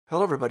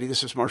Hello, everybody.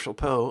 This is Marshall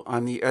Poe.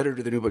 I'm the editor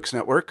of the New Books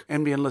Network.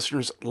 NBN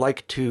listeners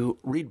like to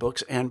read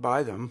books and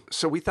buy them.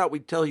 So we thought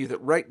we'd tell you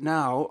that right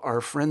now, our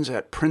friends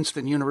at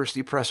Princeton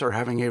University Press are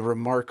having a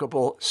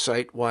remarkable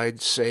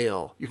site-wide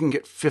sale. You can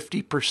get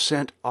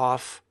 50%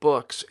 off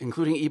books,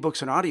 including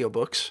ebooks and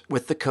audiobooks,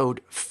 with the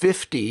code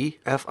 50,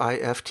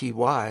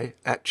 F-I-F-T-Y,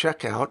 at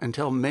checkout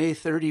until May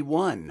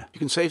 31. You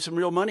can save some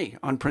real money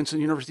on Princeton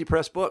University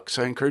Press books.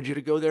 I encourage you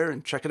to go there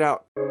and check it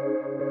out.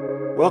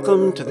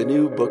 Welcome to the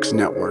New Books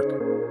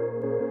Network.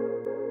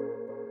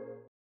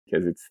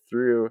 Because it's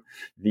through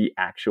the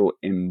actual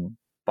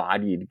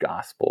embodied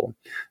gospel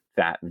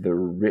that the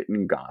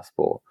written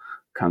gospel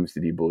comes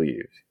to be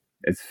believed.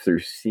 It's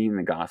through seeing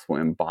the gospel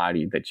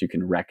embodied that you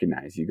can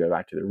recognize. You go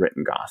back to the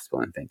written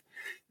gospel and think,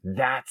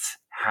 that's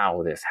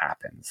how this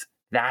happens.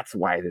 That's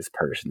why this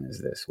person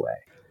is this way.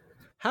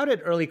 How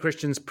did early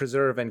Christians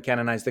preserve and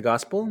canonize the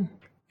gospel?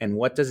 And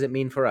what does it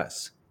mean for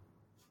us?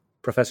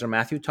 Professor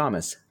Matthew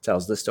Thomas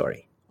tells the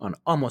story on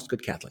Almost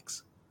Good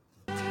Catholics.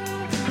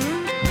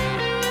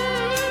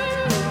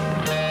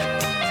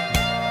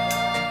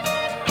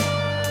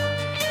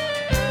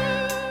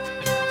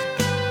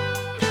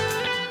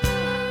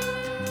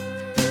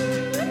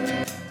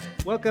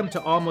 Welcome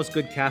to Almost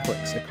Good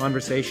Catholics, a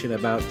conversation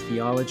about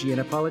theology and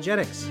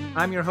apologetics.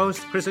 I'm your host,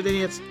 Chris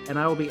Adinius, and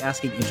I will be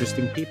asking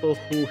interesting people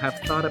who have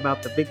thought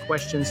about the big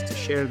questions to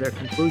share their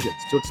conclusions,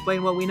 to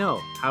explain what we know,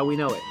 how we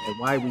know it, and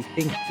why we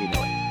think we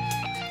know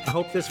it. I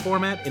hope this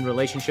format in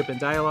relationship and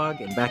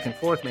dialogue and back and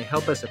forth may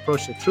help us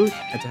approach the truth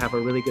and to have a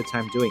really good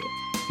time doing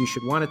it. If you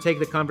should want to take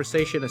the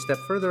conversation a step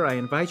further, I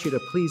invite you to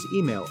please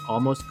email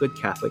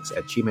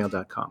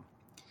almostgoodcatholics@gmail.com.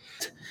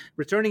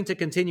 Returning to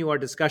continue our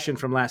discussion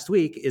from last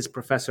week is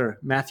Professor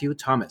Matthew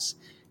Thomas.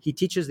 He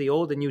teaches the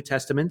Old and New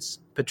Testaments,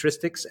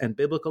 patristics, and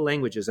biblical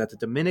languages at the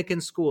Dominican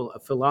School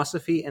of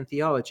Philosophy and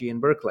Theology in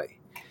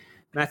Berkeley.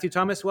 Matthew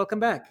Thomas, welcome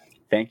back.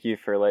 Thank you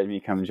for letting me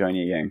come join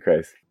you again,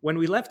 Chris. When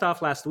we left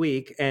off last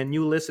week, and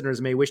new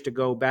listeners may wish to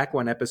go back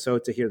one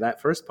episode to hear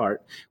that first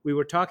part, we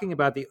were talking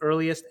about the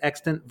earliest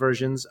extant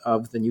versions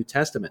of the New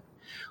Testament.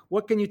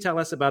 What can you tell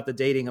us about the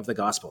dating of the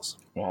Gospels?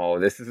 Well,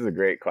 this is a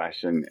great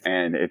question,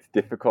 and it's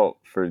difficult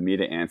for me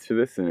to answer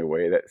this in a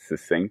way that's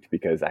succinct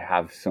because I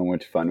have so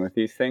much fun with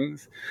these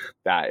things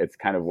that it's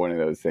kind of one of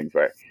those things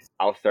where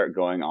I'll start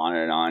going on,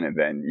 and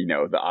then,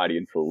 the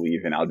audience will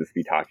leave and I'll just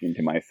be talking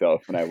to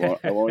myself and I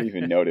won't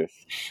even notice.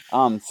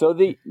 So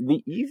the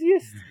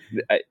easiest,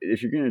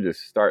 if you're going to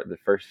just start, the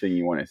first thing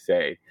you want to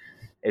say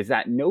is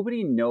that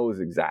nobody knows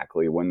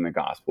exactly when the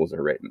Gospels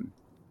are written,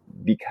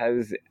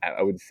 because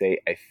I would say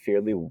a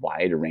fairly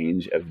wide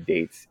range of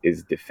dates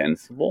is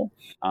defensible.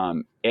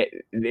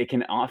 It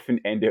can often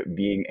end up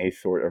being a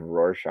sort of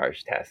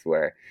Rorschach test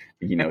where,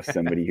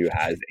 somebody who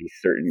has a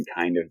certain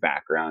kind of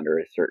background or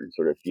a certain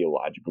sort of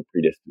theological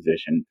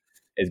predisposition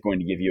is going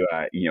to give you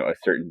a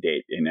certain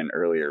date in an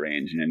earlier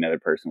range, and another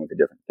person with a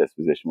different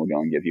disposition will go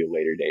and give you a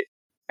later date.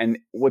 And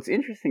what's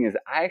interesting is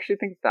I actually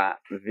think that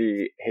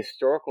the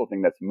historical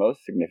thing that's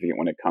most significant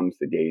when it comes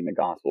to dating the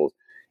Gospels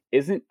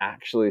isn't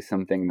actually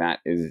something that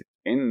is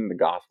in the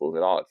Gospels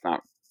at all.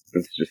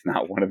 It's just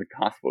not one of the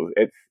Gospels.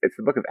 It's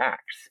the book of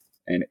Acts,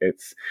 and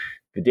it's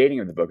the dating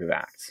of the book of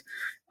Acts.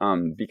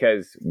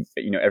 Because,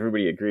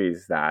 everybody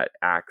agrees that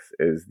Acts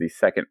is the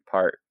second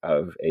part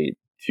of a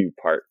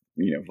two-part,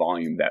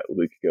 volume that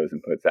Luke goes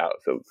and puts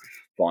out. So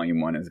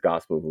volume 1 is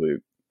Gospel of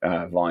Luke.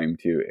 Volume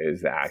 2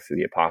 is the Acts of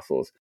the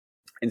Apostles.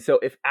 And so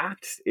if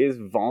Acts is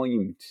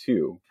volume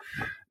 2,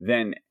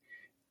 then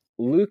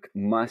Luke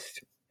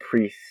must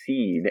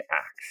precede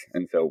Acts.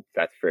 And so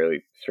that's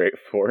fairly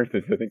straightforward.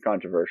 There's nothing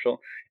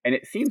controversial. And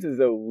it seems as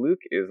though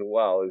Luke as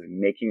well is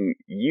making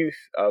use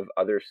of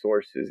other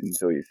sources. And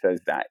so he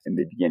says that in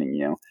the beginning,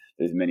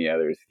 there's many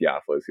others,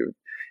 Theophilus, who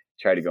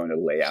try to go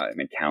and lay out an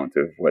account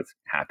of what's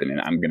happened. And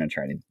I'm going to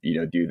try to,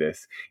 do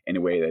this in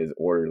a way that is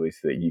orderly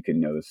so that you can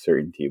know the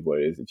certainty of what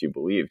it is that you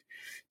believed.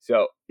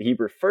 So he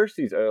refers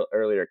to these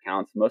earlier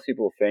accounts. Most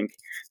people think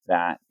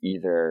that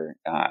either,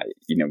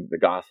 the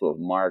Gospel of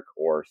Mark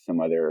or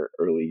some other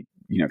early,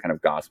 kind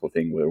of gospel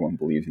thing where one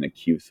believes in a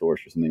Q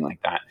source or something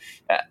like that.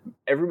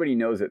 Everybody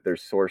knows that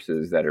there's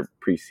sources that are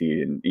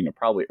preceding,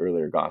 probably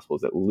earlier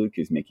Gospels that Luke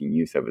is making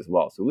use of as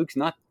well. So Luke's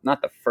not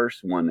the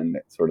first one in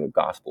the sort of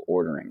gospel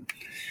ordering.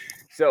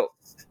 So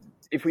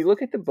if we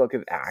look at the book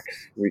of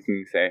Acts, we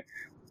can say,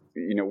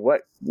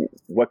 what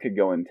could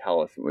go and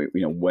tell us,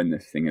 when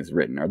this thing is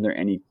written? Are there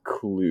any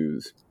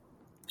clues?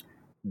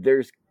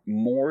 There's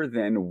more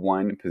than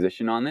one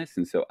position on this,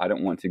 and so I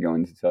don't want to go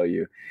in to tell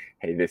you,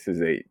 hey, this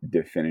is a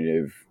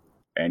definitive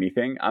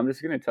anything. I'm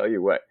just going to tell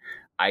you what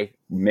I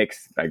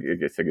guess I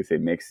could say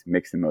makes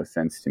the most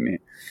sense to me.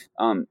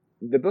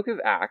 The book of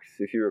Acts,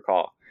 if you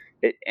recall,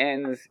 it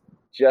ends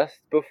just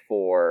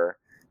before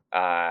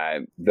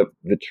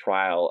the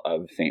trial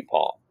of St.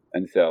 Paul.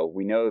 And so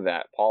we know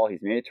that Paul,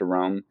 he's made it to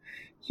Rome.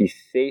 He's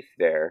safe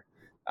there.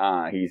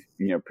 He's,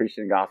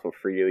 preaching the gospel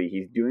freely.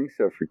 He's doing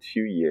so for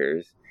 2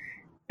 years.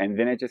 And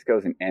then it just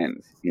goes and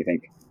ends. You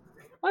think,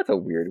 well, that's a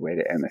weird way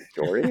to end the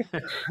story.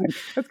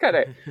 that's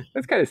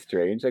kind of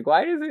strange. Like,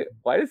 why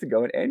does it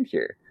go and end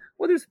here?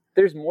 Well,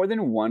 there's more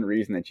than one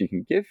reason that you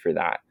can give for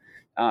that.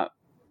 I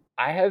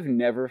have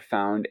never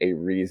found a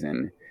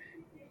reason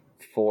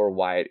for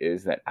why it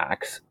is that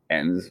Acts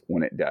ends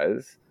when it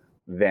does,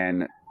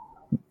 than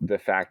the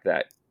fact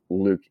that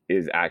Luke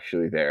is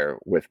actually there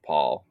with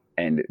Paul,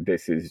 and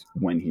this is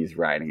when he's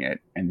writing it,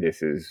 and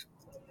this is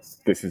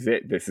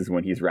it. This is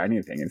when he's writing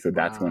the thing, and so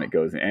that's when it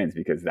goes and ends,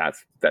 because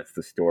that's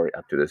the story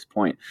up to this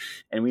point.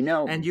 And we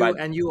know, and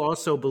you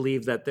also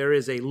believe that there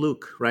is a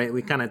Luke, right?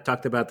 We kind of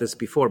talked about this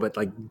before, but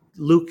like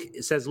Luke,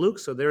 it says Luke,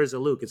 so there is a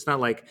Luke. It's not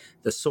like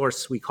the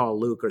source we call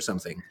Luke or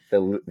something.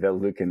 The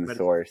Lucan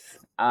source.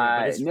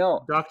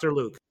 No, Dr.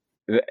 Luke.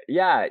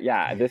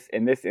 Yeah.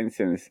 In this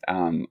instance,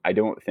 I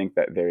don't think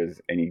that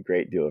there's any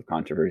great deal of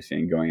controversy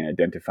in going and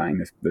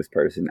identifying this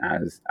person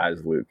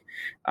as Luke.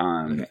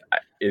 Okay.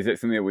 Is it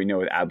something that we know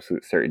with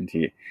absolute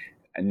certainty?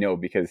 No,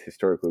 because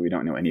historically we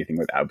don't know anything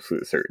with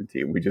absolute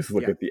certainty. We just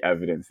look at the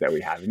evidence that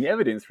we have, and the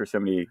evidence for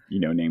somebody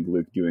named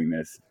Luke doing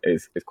this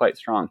is quite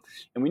strong.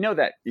 And we know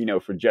that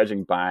for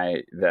judging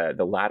by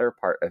the latter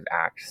part of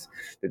Acts,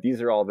 that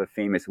these are all the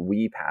famous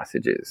we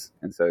passages,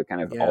 and so it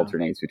kind of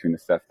alternates between the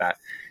stuff that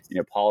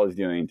Paul is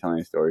doing,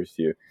 telling stories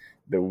to,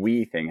 the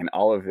we thing, and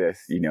all of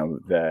this,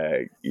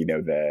 the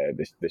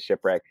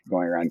shipwreck,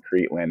 going around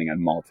Crete, landing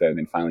on Malta, and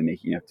then finally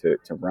making it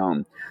to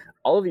Rome.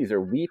 All of these are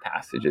we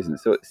passages, and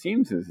so it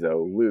seems as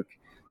though Luke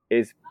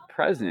is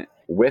present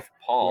with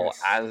Paul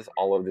as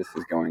all of this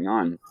is going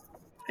on.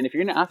 And if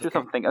you're going to ask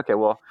yourself, think, okay,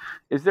 well,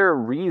 is there a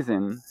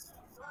reason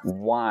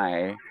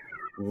why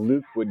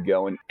Luke would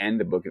go and end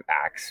the book of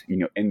Acts,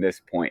 in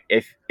this point,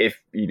 if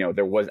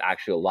there was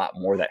actually a lot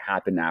more that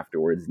happened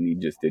afterwards, and he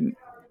just didn't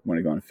want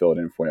to go and fill it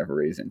in for whatever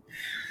reason?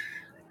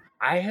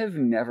 I have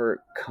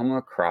never come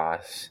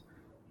across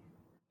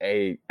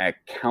a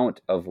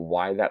account of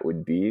why that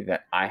would be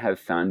that I have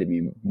found to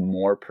be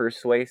more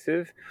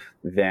persuasive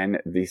than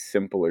the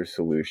simpler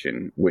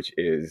solution, which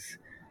is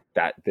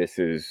that this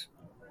is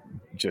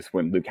just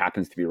when Luke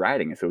happens to be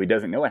writing, and so he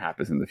doesn't know what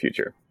happens in the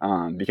future.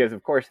 Because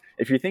of course,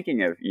 if you're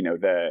thinking of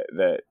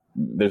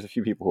there's a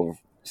few people who have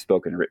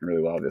spoken and written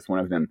really well of this. One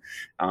of them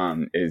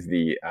is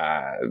the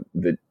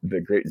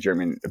great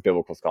German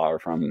biblical scholar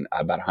from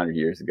about 100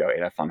 years ago,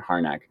 Adolf von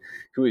Harnack,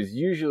 who is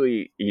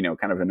usually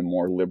kind of in a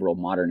more liberal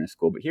modernist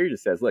school, but here he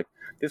just says, look,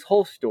 this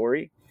whole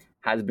story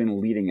has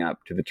been leading up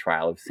to the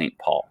trial of St.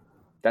 Paul.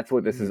 That's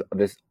what this is.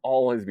 This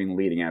all has been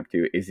leading up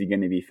to. Is he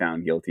going to be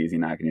found guilty? Is he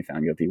not going to be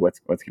found guilty? What's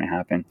going to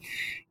happen?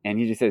 And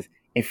he just says,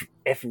 if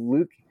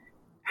Luke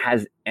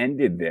has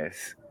ended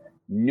this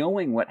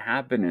knowing what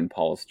happened in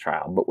Paul's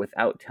trial, but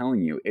without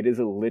telling you, it is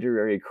a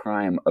literary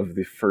crime of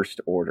the first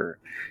order,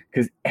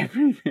 because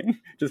everything,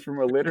 just from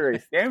a literary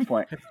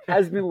standpoint,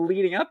 has been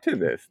leading up to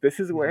this. This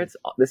is where it's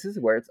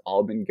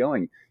all been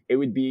going. It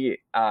would be,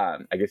 I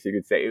guess you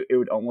could say, it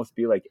would almost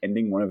be like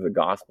ending one of the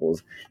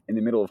Gospels in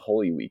the middle of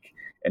Holy Week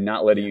and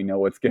not letting you know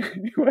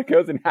what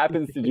goes and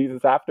happens to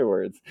Jesus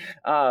afterwards.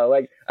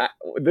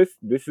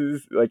 This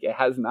is like, it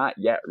has not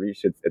yet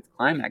reached its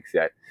climax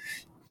yet,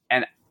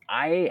 and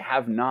I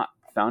have not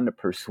found a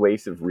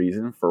persuasive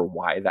reason for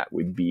why that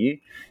would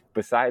be,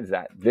 besides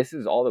that this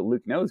is all that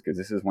Luke knows, because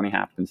this is when he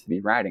happens to be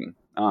writing.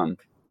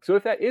 So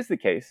if that is the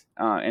case,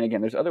 and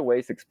again, there's other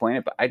ways to explain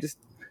it, but I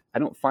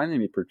don't find them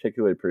to be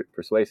particularly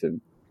persuasive.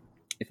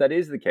 If that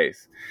is the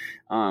case,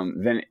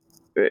 then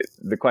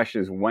the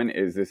question is, when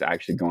is this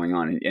actually going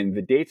on? And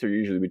the dates are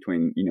usually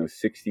between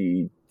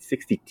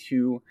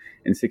 62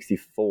 and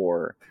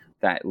 64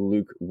 that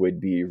Luke would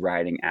be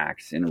writing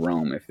Acts in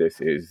Rome, if this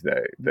is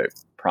the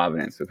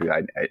provenance, if we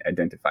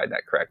identified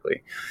that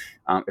correctly.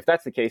 If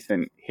that's the case,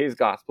 then his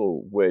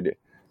gospel would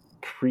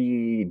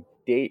predate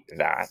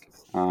that.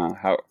 And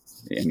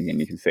again,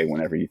 you can say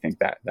whenever you think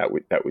that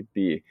would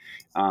be,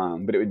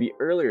 but it would be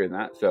earlier than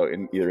that. So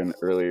either in the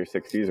earlier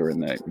 60s or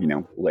in the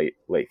late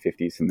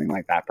 50s, something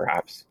like that,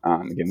 perhaps.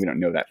 Again, we don't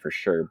know that for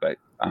sure, but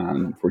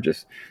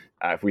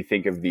if we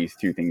think of these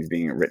two things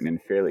being written in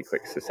fairly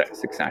quick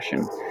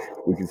succession,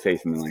 we can say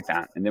something like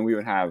that. And then we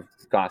would have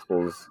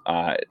Gospels,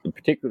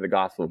 particularly the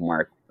Gospel of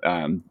Mark.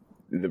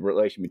 The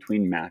relation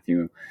between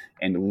Matthew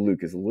and Luke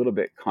is a little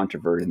bit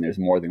controversial, and there's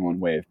more than one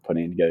way of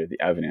putting together the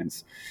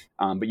evidence.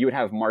 But you would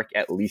have Mark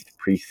at least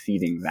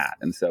preceding that.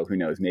 And so who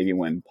knows, maybe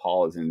when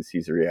Paul is in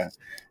Caesarea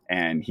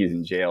and he's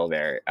in jail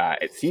there,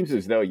 it seems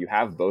as though you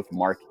have both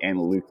Mark and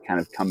Luke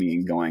kind of coming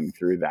and going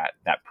through that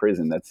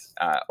prison that's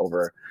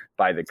over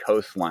by the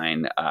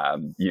coastline,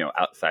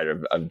 outside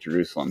of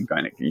Jerusalem,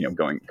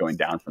 going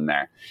down from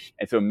there.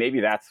 And so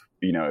maybe that's,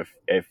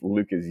 if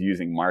Luke is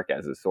using Mark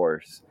as a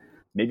source,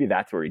 maybe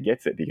that's where he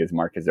gets it, because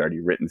Mark has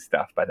already written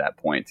stuff by that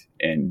point,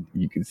 and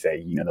you could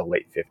say, the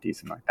late 50s,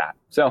 something like that.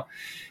 So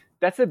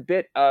that's a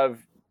bit of,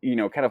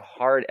 kind of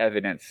hard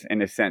evidence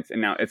in a sense.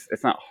 And now it's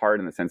not hard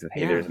in the sense of,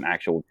 hey, there's an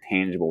actual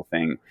tangible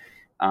thing.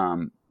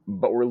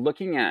 but we're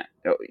looking at,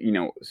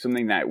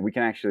 something that we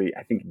can actually,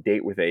 I think,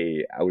 date with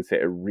I would say,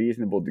 a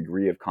reasonable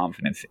degree of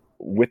confidence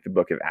with the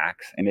book of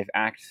Acts. And if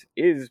Acts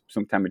is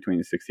sometime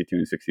between 62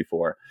 and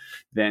 64,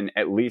 then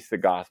at least the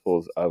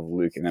Gospels of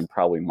Luke and then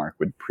probably Mark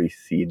would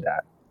precede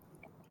that.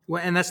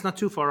 Well, and that's not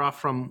too far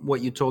off from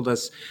what you told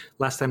us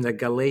last time, that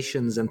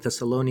Galatians and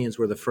Thessalonians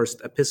were the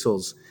first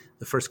epistles,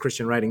 the first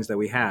Christian writings that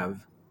we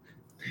have.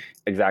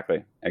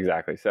 Exactly.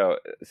 So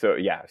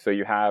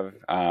you have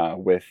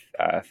with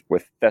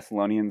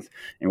Thessalonians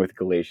and with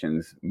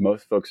Galatians,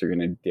 most folks are going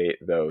to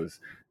date those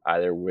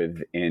either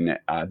within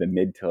the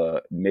mid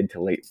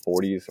to late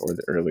 40s or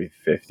the early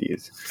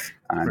 50s,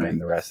 and then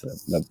the rest of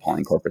the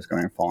Pauline corpus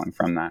going and falling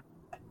from that.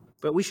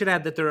 But we should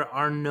add that there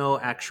are no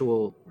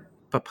actual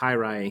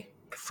papyri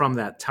from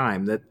that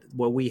time. That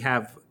what we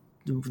have,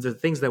 the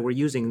things that we're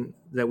using,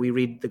 that we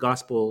read the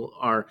gospel,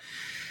 are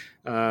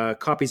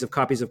copies of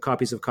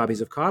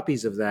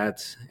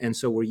that, and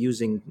so we're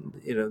using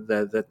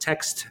the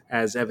text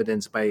as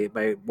evidence by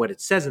what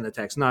it says in the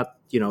text, not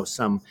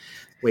some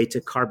way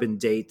to carbon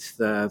date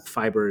the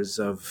fibers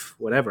of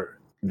whatever.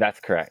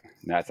 That's correct.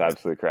 That's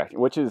absolutely correct.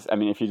 Which is, I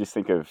mean, if you just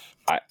think of,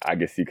 I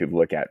guess you could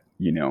look at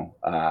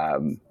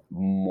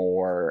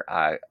more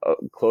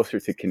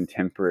closer to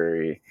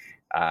contemporary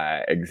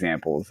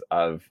examples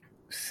of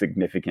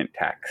significant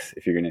texts.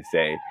 If you're going to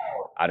say,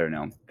 I don't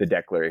know, the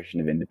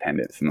Declaration of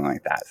Independence, something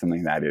like that,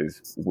 something that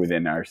is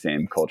within our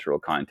same cultural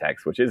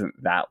context, which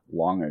isn't that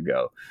long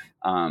ago.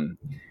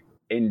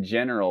 In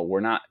general,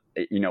 we're not,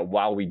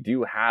 while we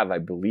do have, I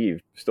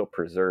believe, still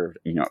preserved,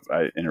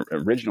 an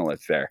original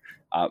that's there,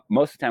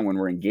 most of the time when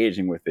we're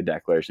engaging with the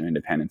Declaration of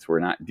Independence, we're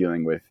not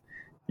dealing with,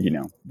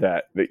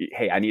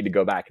 hey, I need to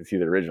go back and see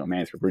the original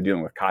manuscript. We're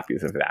dealing with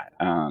copies of that.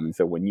 And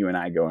so when you and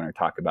I go and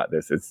talk about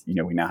this, it's,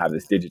 we now have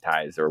this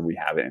digitized, or we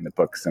have it in the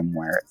book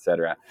somewhere, et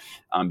cetera.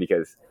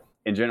 Because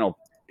in general,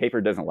 paper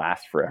doesn't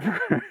last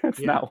forever. It's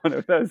not one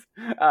of those.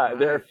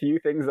 There are a few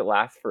things that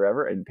last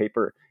forever, and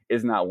paper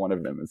is not one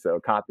of them. And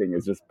so copying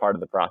is just part of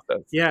the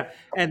process. Yeah,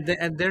 and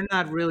they're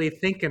not really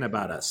thinking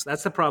about us.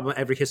 That's the problem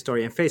every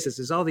historian faces,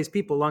 is all these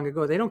people long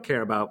ago, they don't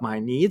care about my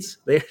needs.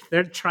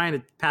 They're trying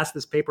to pass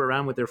this paper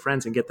around with their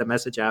friends and get the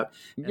message out.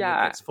 And it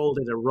gets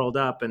folded or rolled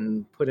up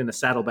and put in a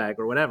saddlebag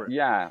or whatever.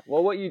 Yeah.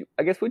 Well, what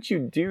you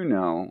do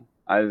know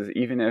is,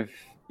 even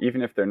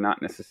if they're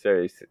not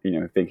necessarily,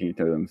 thinking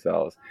to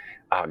themselves,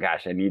 oh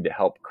gosh, I need to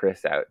help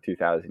Chris out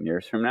 2,000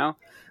 years from now.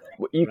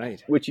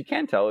 What you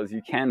can tell is,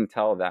 you can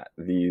tell that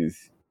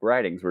these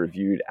writings were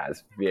viewed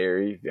as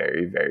very,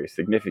 very, very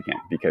significant,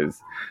 because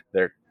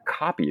they're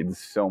copied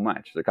so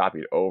much. They're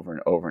copied over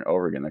and over and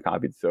over again. They're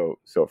copied so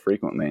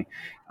frequently.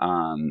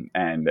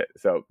 And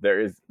so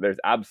there's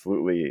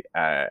absolutely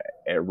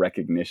a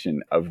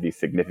recognition of the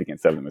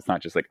significance of them. It's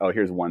not just like, oh,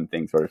 here's one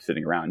thing sort of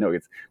sitting around. No,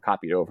 it's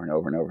copied over and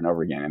over and over and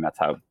over again. And that's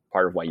how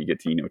part of why you get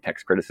to,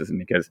 text criticism,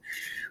 because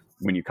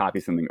when you copy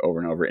something over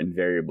and over,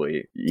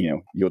 invariably,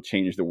 you'll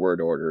change the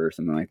word order or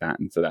something like that.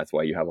 And so that's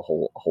why you have a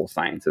whole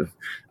science of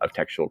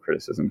textual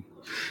criticism.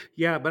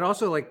 Yeah, but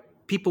also, like,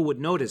 people would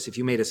notice if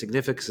you made a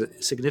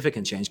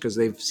significant change, because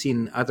they've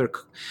seen other,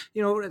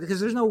 because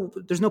there's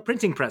no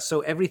printing press,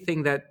 so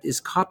everything that is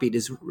copied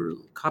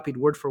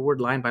word for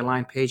word, line by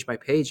line, page by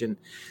page. And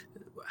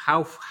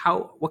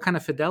what kind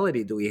of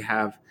fidelity do we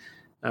have?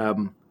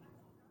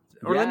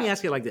 Let me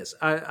ask you like this: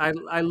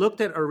 I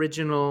looked at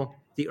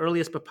the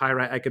earliest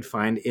papyri I could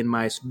find in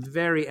my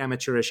very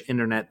amateurish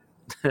internet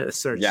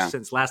search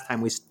since last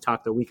time we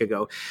talked a week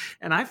ago,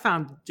 and I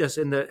found, just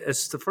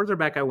as the further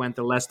back I went,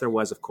 the less there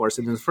was, of course.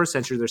 And in the first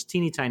century, there's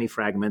teeny tiny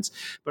fragments,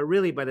 but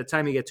really by the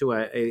time you get to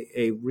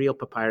a real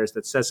papyrus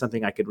that says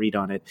something I could read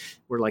on it,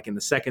 we're like in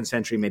the 2nd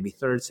century, maybe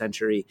 3rd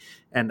century.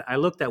 And I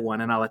looked at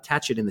one, and I'll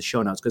attach it in the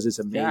show notes because it's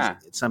amazing. Yeah.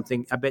 It's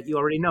something, I bet you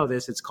already know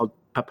this. It's called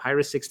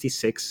Papyrus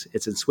 66.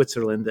 It's in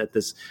Switzerland at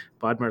this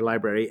Bodmer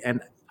library,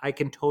 and I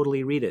can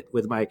totally read it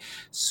with my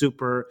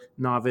super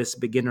novice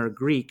beginner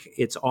Greek.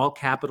 It's all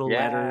capital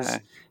letters.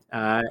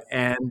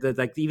 And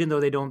even though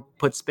they don't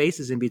put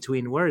spaces in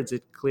between words,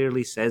 it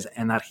clearly says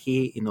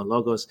 "Anarchi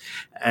logos."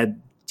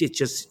 It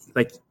just,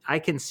 like, I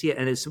can see it,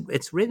 and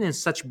it's written in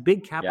such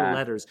big capital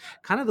letters,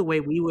 kind of the way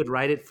we would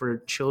write it for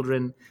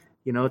children,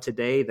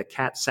 today, the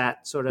cat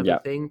sat sort of a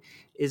thing.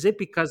 Is it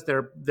because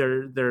they're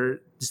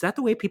is that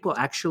the way people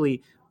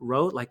actually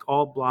wrote, like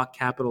all block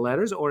capital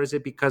letters, or is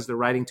it because they're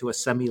writing to a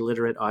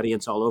semi-literate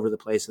audience all over the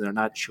place and they're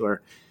not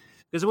sure?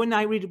 Because when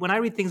I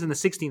read things in the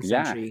 16th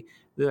century,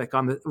 like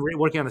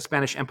working on the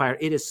Spanish Empire,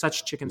 it is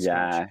such chicken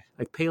scratch.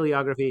 Like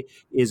paleography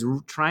is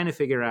trying to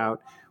figure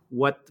out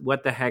what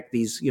the heck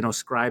these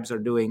scribes are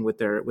doing with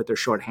their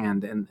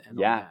shorthand and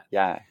all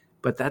that.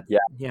 But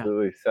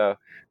absolutely. So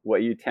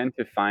what you tend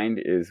to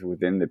find is,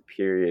 within the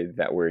period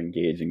that we're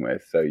engaging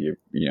with, so you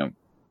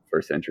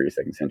 1st century,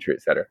 2nd century,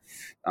 et cetera,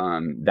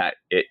 that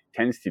it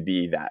tends to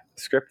be that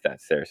script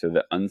that's there. So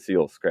the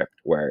unsealed script,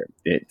 where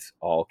it's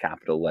all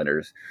capital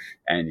letters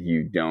and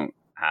you don't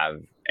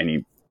have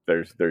any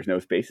there's no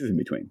spaces in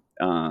between,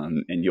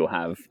 and you'll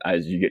have,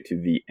 as you get to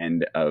the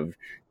end of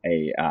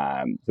a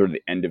sort of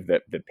the end of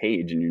the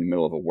page, and you're in the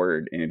middle of a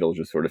word, and it'll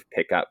just sort of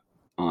pick up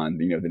on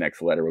the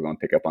next letter. We're going to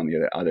pick up on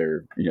the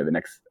other the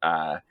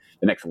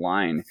next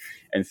line,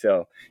 and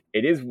so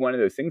it is one of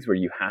those things where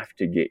you have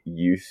to get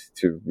used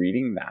to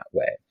reading that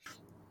way.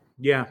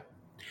 Yeah.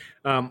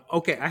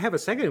 Okay, I have a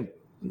second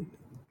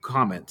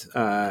comment,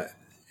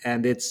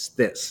 and it's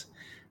this.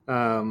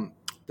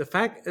 The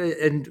fact,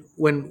 and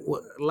when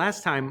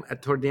last time,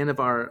 toward the end of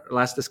our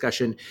last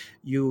discussion,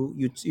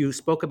 you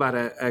spoke about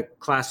a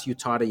class you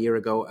taught a year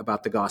ago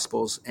about the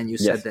Gospels, and you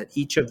said that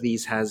each of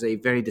these has a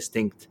very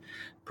distinct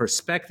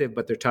perspective,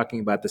 but they're talking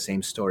about the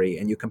same story.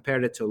 And you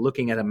compared it to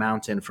looking at a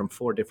mountain from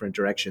 4 different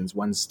directions,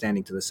 one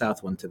standing to the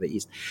south, one to the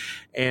east,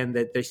 and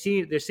that they're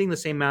seeing the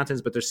same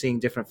mountains, but they're seeing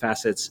different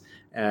facets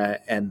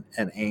and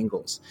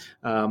angles.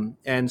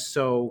 And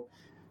so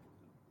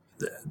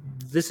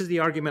this is the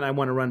argument I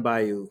want to run by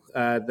you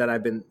that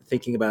I've been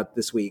thinking about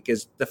this week,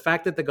 is the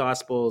fact that the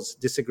Gospels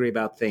disagree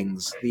about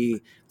things,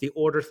 the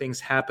order things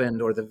happened,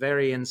 or the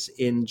variance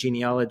in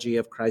genealogy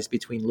of Christ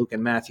between Luke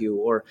and Matthew,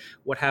 or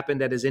what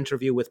happened at his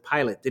interview with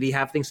Pilate. Did he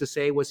have things to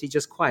say? Was he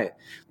just quiet?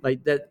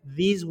 Like that,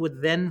 these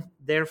would then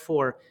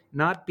therefore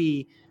not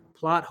be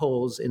plot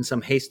holes in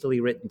some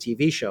hastily written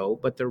TV show,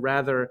 but they're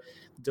rather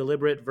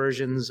deliberate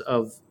versions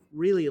of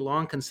really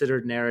long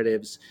considered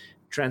narratives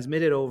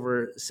transmitted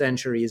over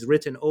centuries,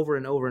 written over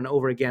and over and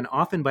over again,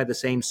 often by the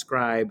same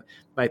scribe,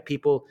 by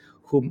people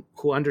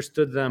who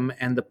understood them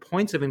and the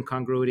points of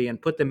incongruity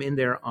and put them in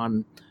there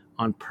on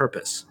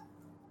purpose,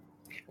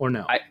 or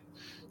no?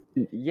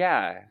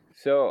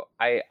 So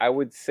I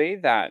would say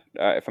that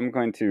if I'm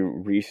going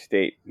to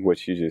restate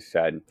what you just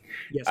said,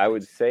 yes, I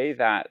would say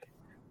that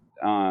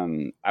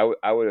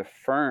I would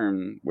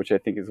affirm, which I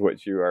think is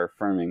what you are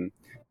affirming,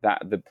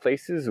 that the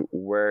places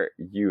where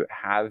you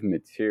have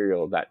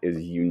material that is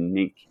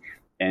unique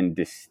and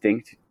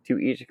distinct to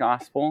each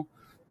gospel,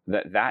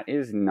 that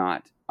is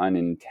not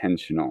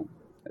unintentional.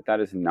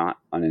 That is not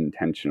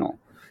unintentional.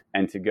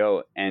 And to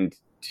go and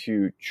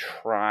to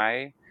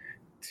try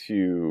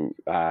to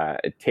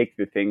take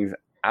the things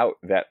out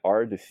that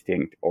are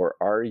distinct or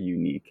are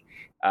unique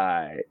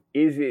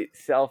is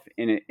itself,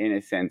 in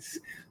a sense,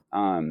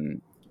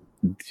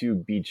 to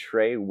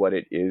betray what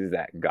it is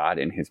that God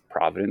in his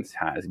providence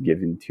has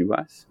given to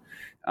us.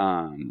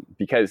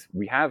 Because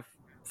we have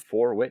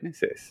 4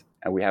 witnesses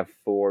and we have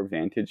 4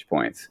 vantage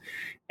points.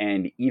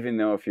 And even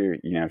though if you're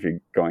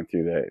going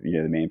through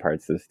the main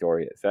parts of the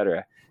story,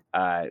 etc.,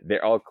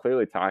 they're all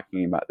clearly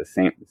talking about the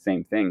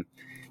same thing.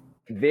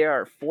 There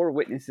are 4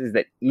 witnesses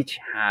that each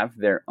have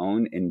their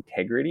own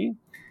integrity,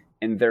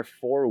 and they're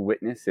 4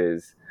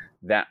 witnesses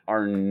that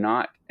are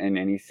not in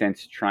any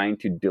sense trying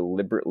to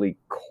deliberately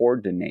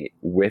coordinate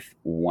with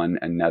one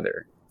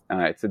another.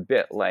 It's a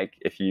bit like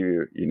if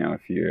you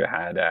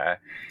had I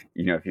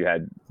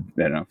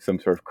don't know, some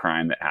sort of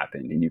crime that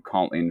happened, and you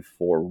call in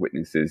 4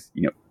 witnesses,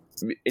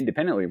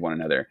 independently of one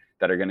another,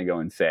 that are going to go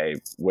and say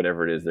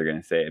whatever it is they're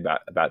going to say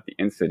about the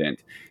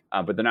incident,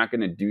 but they're not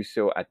going to do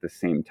so at the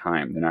same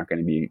time. They're not going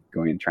to be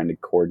going and trying to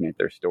coordinate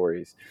their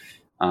stories.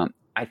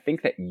 I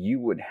think that you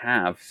would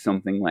have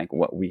something like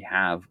what we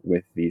have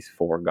with these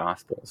 4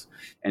 gospels,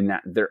 and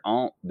that they're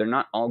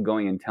not all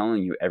going and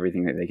telling you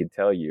everything that they could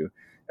tell you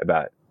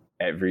about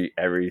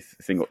every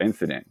single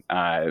incident.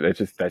 That's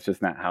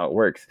just not how it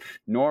works.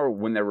 Nor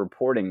when they're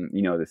reporting,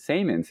 the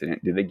same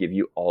incident, do they give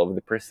you all of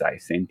the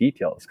precise same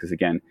details? Because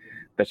again,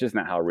 that's just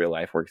not how real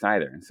life works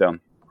either. And so,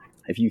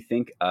 if you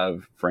think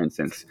of, for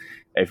instance,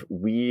 if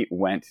we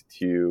went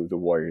to the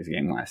Warriors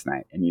game last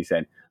night and you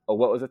said, "Oh,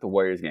 what was at the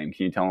Warriors game?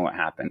 Can you tell me what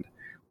happened?"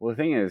 Well, the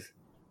thing is,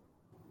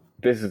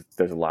 there's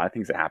a lot of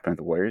things that happen at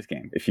the Warriors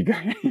game. If you're just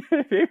talking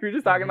if you're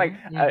just talking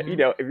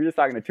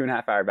a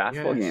 2.5-hour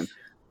basketball game,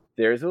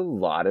 there's a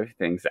lot of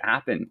things that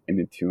happen in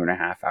the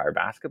 2.5-hour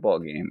basketball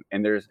game,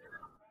 and there's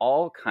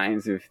all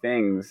kinds of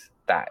things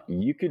that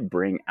you could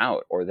bring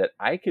out, or that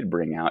I could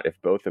bring out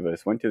if both of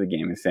us went to the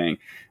game and saying,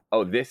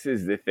 "Oh, this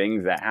is the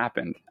things that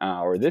happened,"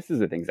 or "This is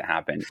the things that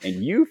happened." And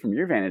you, from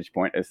your vantage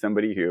point, as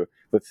somebody who,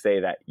 let's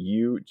say that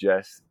you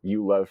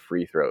love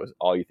free throws,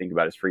 all you think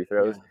about is free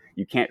throws. Yeah.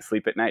 You can't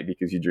sleep at night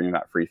because you dream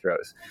about free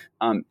throws.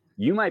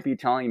 You might be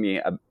telling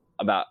me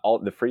about all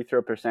the free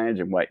throw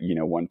percentage and what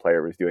one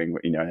player was doing,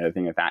 another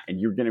thing like that, and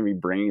you're going to be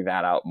bringing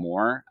that out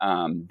more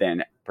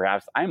than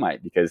perhaps I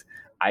might, because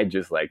I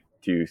just like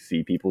to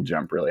see people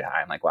jump really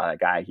high. I'm like, wow, that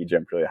guy, he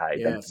jumped really high,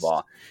 he dunked the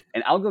ball.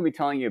 And I'll go be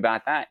telling you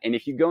about that. And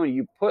if you go and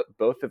you put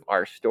both of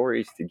our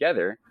stories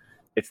together,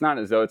 it's not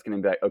as though it's going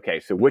to be like, okay,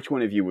 so which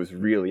one of you was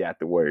really at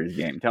the Warriors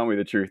game? Tell me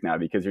the truth now,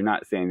 because you're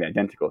not saying the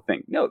identical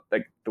thing. No,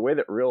 like the way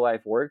that real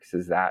life works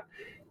is that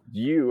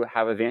you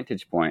have a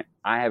vantage point.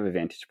 I have a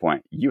vantage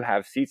point. You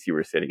have seats you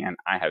were sitting in.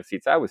 I have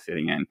seats I was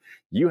sitting in.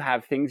 You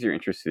have things you're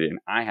interested in.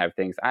 I have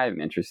things I'm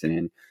interested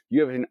in.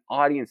 You have an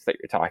audience that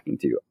you're talking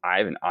to. I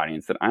have an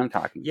audience that I'm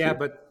talking to. Yeah,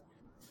 but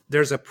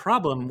There's a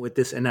problem with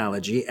this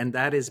analogy, and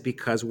that is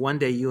because one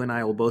day you and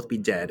I will both be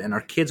dead, and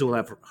our kids will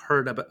have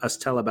heard us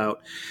tell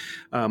about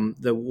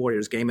the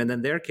Warriors game, and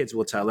then their kids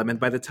will tell them. And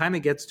by the time it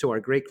gets to our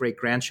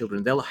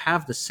great-great-grandchildren, they'll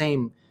have the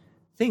same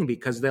thing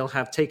because they'll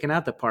have taken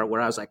out the part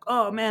where I was like,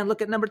 oh, man,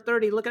 look at number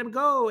 30, look at him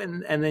go.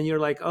 And then you're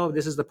like, oh,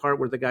 this is the part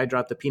where the guy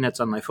dropped the peanuts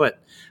on my foot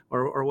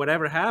or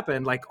whatever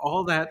happened. Like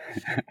all that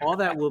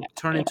will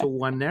turn into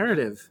one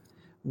narrative.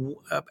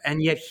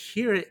 And yet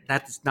here,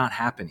 that's not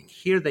happening.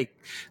 Here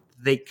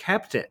they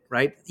kept it,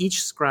 right?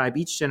 Each scribe,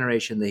 each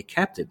generation, they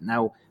kept it.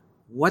 Now,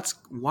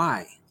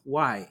 why,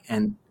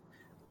 and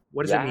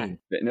what does it mean?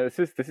 No, this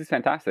is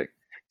fantastic.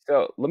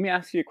 So let me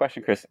ask you a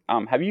question, Chris.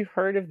 Have you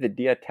heard of the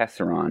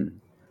Diatessaron?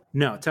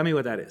 No, tell me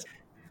what that is.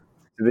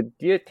 So the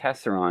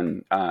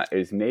Diatessaron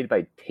is made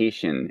by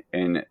Tatian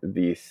in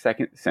the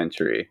 2nd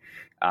century.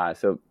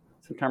 So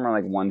sometime around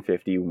like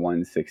 150,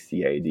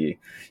 160 AD.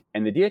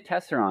 And the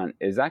Diatessaron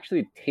is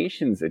actually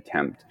Tatian's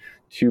attempt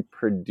to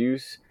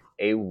produce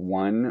a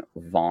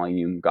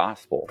 1-volume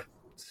gospel.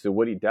 So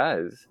what he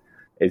does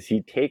is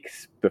he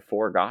takes the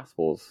 4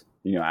 gospels,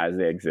 as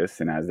they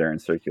exist and as they're in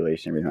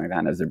circulation, everything like that,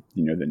 and as they're,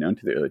 they're known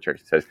to the early church.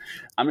 It says,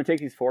 I'm going to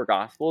take these 4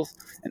 gospels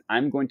and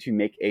I'm going to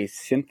make a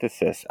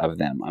synthesis of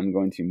them. I'm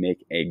going to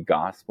make a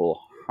gospel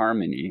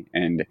harmony,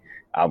 and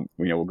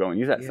we'll go and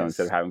use that. Yes. So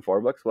instead of having 4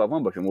 books, we'll have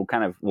 1 book,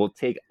 and we'll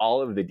take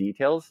all of the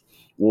details,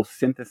 we'll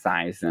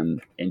synthesize them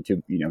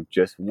into,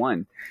 just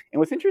one. And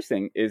what's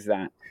interesting is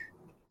that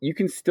you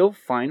can still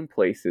find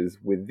places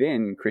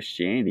within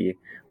Christianity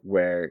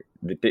where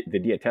the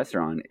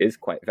Diatessaron is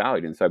quite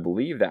valued. And so I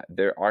believe that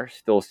there are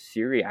still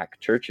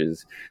Syriac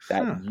churches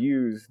that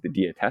use the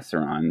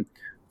Diatessaron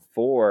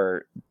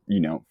for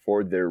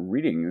their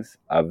readings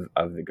of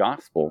the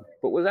gospel.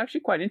 But what's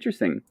actually quite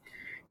interesting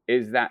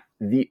is that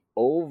the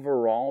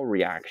overall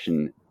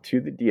reaction to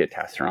the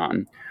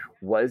Diatessaron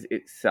was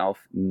itself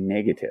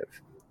negative.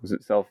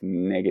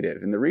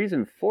 And the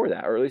reason for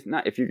that, or at least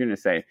not, if you're going to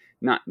say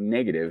not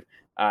negative,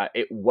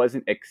 it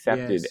wasn't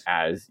accepted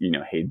as,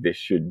 hey, this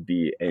should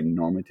be a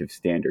normative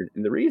standard.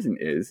 And the reason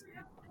is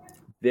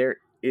there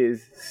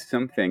is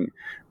something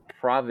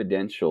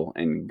providential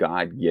and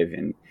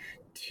God-given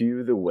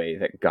to the way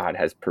that God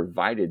has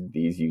provided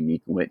these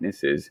unique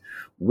witnesses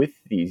with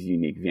these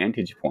unique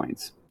vantage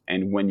points.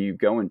 And when you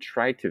go and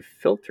try to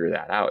filter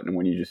that out, and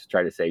when you just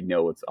try to say,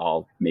 no, let's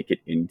all make it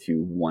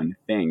into one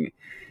thing,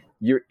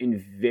 you're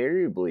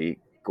invariably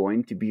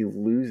going to be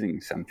losing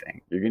something.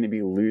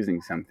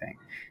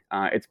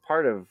 It's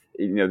part of,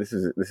 this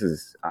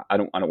is, I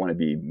don't want to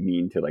be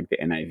mean to like the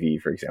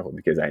NIV, for example,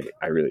 because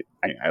I really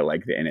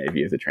like the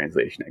NIV as a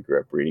translation. I grew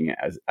up reading it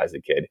as a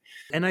kid.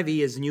 NIV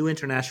is New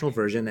International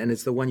Version, and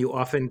it's the one you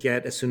often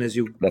get as soon as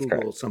you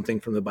Google something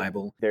from the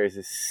Bible. There's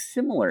a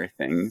similar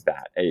thing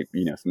that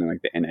something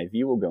like the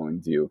NIV will go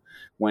and do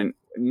when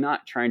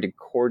not trying to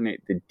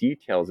coordinate the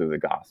details of the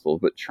gospel,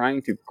 but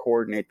trying to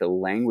coordinate the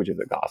language of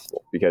the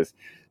gospel, because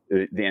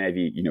the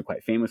NIV,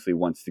 quite famously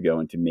wants to go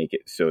and to make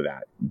it so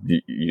that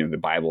the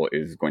Bible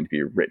is going to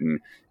be written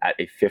at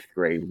a 5th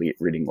grade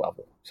reading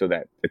level, so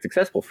that it's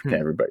accessible to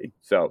everybody.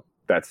 So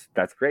that's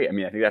great. I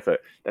mean, I think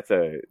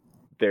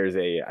there's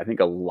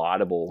a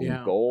laudable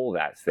goal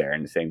that's there,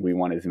 and saying we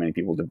want as many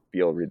people to be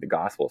able to read the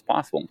gospel as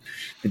possible.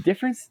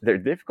 Their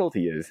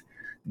difficulty is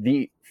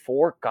the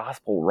 4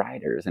 gospel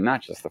writers, and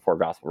not just the 4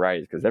 gospel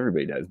writers, because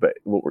everybody does, but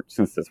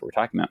since that's what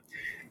we're talking about,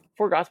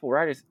 4 gospel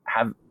writers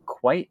have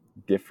quite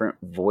different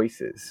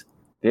voices.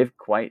 They have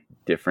quite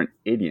different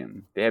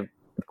idiom. They have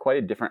quite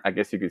a different, I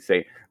guess you could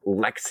say,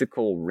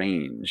 lexical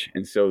range.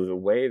 And so the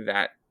way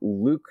that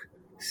Luke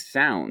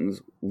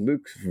sounds,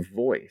 Luke's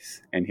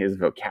voice and his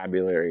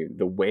vocabulary,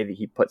 the way that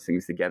he puts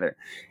things together,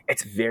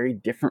 it's very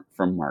different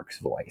from Mark's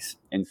voice.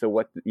 And so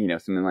what,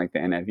 something like the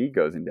NIV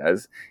goes and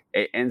does,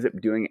 it ends up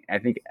doing, I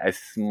think, a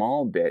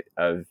small bit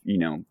of,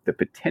 the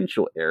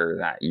potential error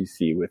that you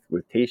see with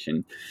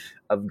Tatian,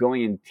 of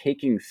going and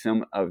taking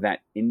some of that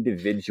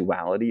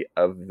individuality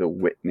of the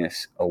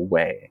witness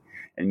away,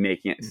 and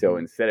making it so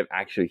instead of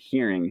actually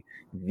hearing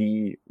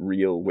the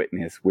real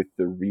witness with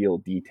the real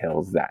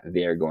details that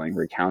they're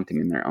recounting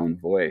in their own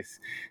voice,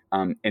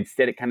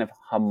 instead it kind of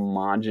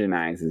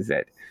homogenizes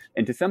it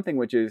into something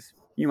which is,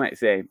 you might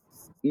say,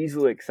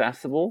 easily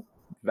accessible,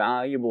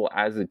 valuable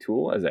as a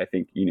tool, as I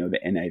think, the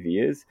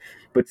NIV is,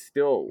 but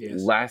still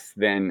less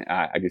than,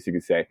 I guess you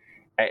could say,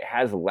 it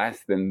has less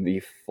than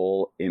the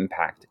full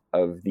impact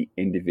of the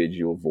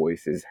individual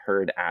voices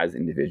heard as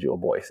individual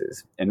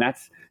voices. And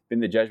that's been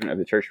the judgment of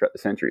the church throughout the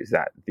centuries,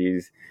 that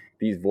these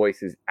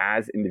voices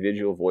as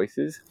individual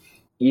voices,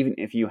 even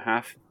if you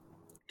have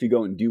to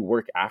go and do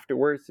work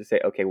afterwards to say,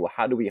 okay, well,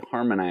 how do we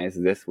harmonize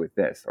this with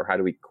this? Or how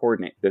do we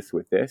coordinate this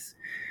with this?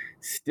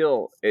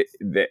 Still,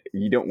 that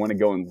you don't want to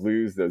go and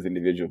lose those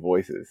individual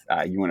voices.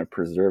 You want to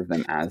preserve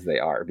them as they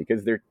are,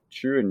 because they're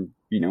true and,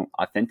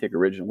 authentic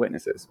original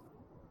witnesses.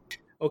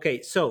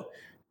 Okay, so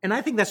And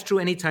I think that's true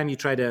anytime you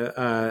try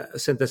to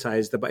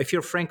synthesize if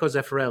you're Franco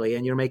Zeffirelli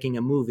and you're making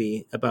a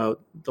movie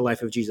about the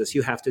life of Jesus,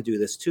 you have to do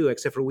this too,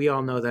 except for we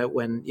all know that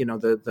when,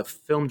 the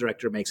film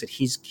director makes it,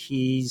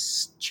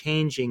 he's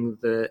changing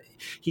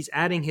he's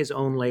adding his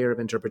own layer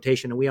of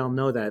interpretation. And we all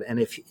know that.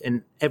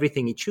 And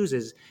everything he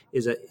chooses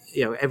is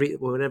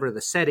whatever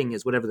the setting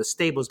is, whatever the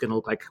stable is going to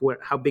look like,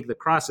 how big the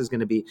cross is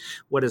going to be,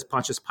 what is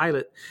Pontius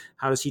Pilate,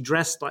 how does he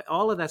dress, like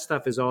all of that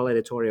stuff is all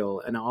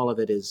editorial, and all of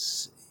it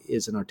is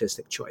an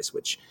artistic choice,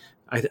 which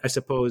I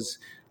suppose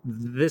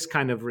this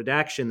kind of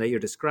redaction that you're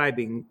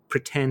describing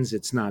pretends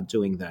it's not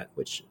doing that,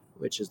 which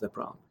is the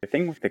problem. The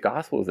thing with the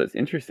Gospels that's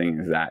interesting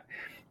is that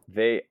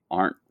they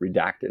aren't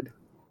redacted.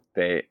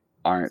 They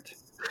aren't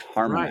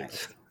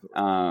harmonized.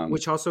 Right.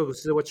 Which also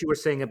is what you were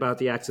saying about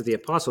the Acts of the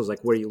Apostles, like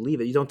where you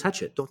leave it, you don't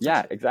touch it.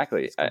 Yeah,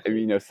 exactly.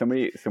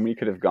 Somebody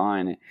could have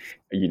gone,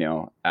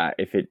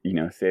 if it,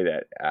 say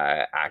that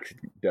Acts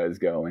does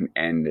go and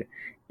end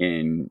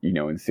in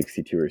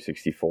 62 or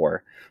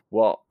 64.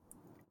 Well,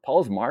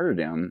 Paul's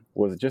martyrdom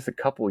was just a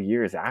couple of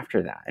years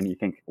after that, and you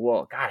think,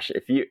 well, gosh,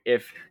 if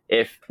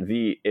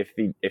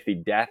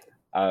the death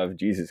of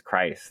Jesus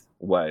Christ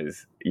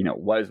was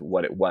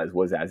what it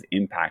was as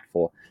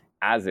impactful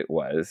as it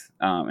was,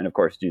 and of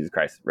course Jesus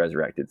Christ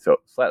resurrected, so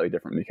slightly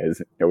different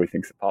because nobody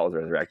thinks that Paul was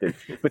resurrected.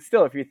 But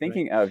still, if you're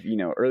thinking of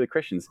early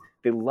Christians,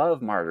 they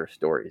love martyr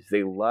stories.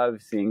 They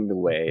love seeing the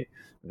way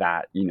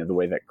that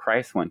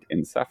Christ went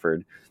and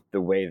suffered,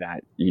 the way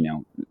that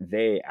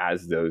they,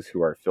 as those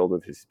who are filled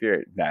with His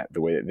Spirit, that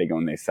the way that they go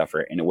and they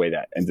suffer in a way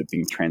that ends up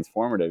being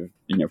transformative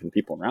for the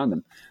people around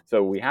them.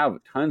 So we have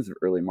tons of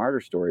early martyr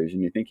stories,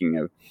 and you're thinking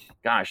of,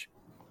 gosh,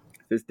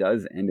 this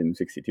does end in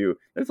 62.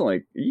 That's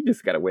only, you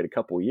just got to wait a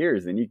couple of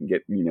years, and you can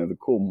get the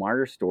cool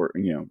martyr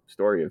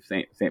story of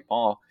Saint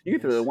Paul. You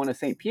can throw the one of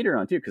Saint Peter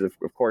on too, because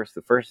of course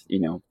the first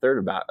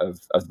third of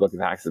the Book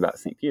of Acts is about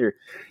Saint Peter.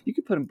 You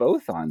could put them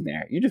both on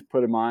there. You just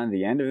put them on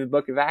the end of the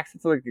Book of Acts.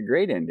 It's like a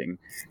great ending,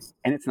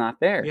 and it's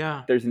not there.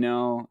 Yeah, there's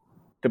no.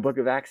 The Book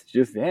of Acts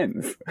just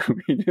ends.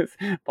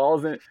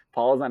 Paul's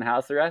on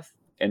house arrest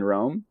in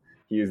Rome.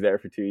 He was there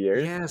for 2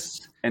 years.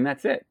 Yes, and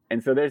that's it.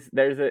 And so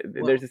there's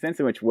a sense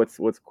in which what's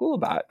cool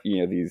about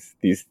these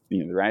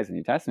the rise of the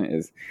New Testament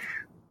is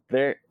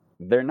they're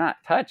not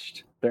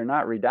touched, they're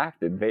not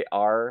redacted. They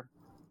are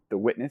the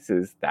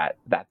witnesses that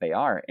they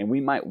are. And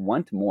we might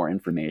want more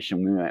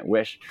information. We might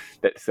wish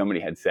that somebody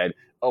had said,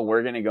 "Oh,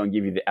 we're going to go and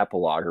give you the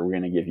epilogue, or we're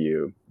going to give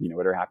you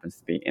whatever happens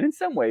to be." And in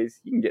some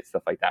ways, you can get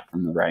stuff like that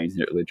from the writings of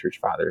the early church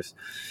fathers,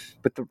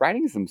 but the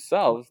writings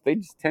themselves, they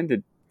just tend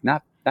to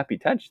not be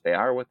touched. They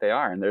are what they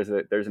are, and there's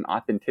an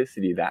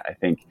authenticity that I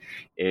think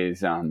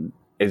is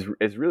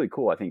really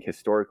cool. I think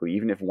historically,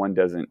 even if one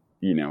doesn't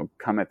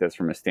come at this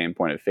from a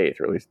standpoint of faith,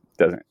 or at least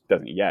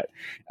doesn't yet,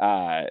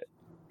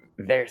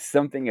 there's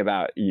something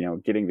about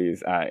getting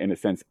these in a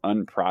sense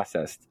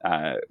unprocessed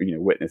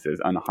witnesses,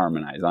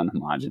 unharmonized,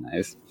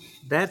 unhomogenized.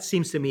 That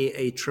seems to me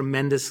a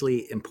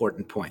tremendously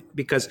important point,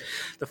 because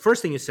the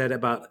first thing you said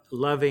about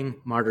loving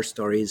martyr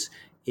stories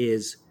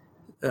is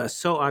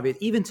so obvious.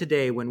 Even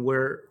today, when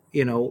we're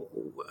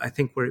I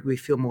think we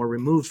feel more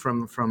removed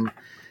from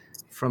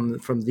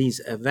these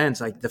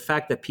events, like the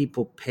fact that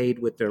people paid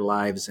with their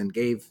lives and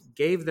gave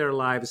their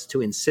lives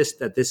to insist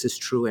that this is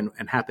true and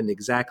happened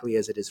exactly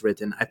as it is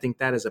written. I think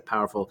that is a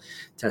powerful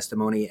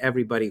testimony.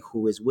 Everybody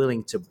who is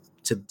willing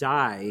to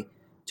die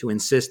to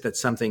insist that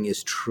something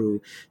is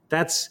true,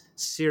 that's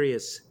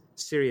serious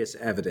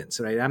evidence,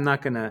 right? I'm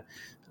not gonna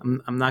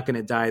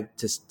die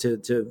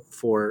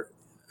for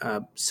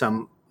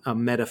some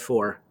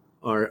metaphor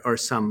or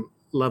some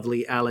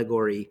lovely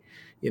allegory,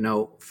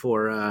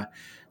 for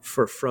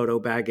Frodo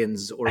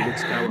Baggins or Luke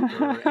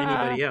Skywalker or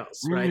anybody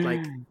else, right?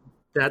 Like,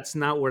 that's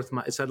not worth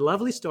it's a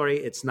lovely story.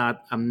 It's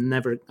not, I'm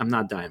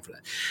not dying for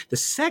that. The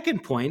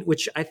second point,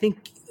 which I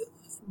think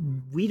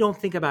we don't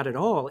think about at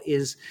all,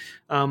 is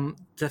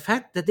the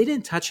fact that they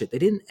didn't touch it. They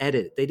didn't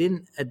edit. They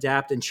didn't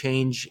adapt and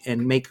change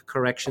and make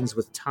corrections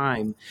with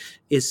time,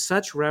 is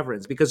such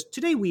reverence. Because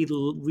today we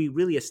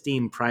really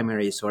esteem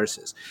primary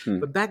sources.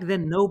 But back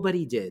then,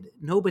 nobody did.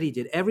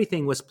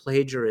 Everything was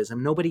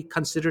plagiarism. Nobody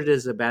considered it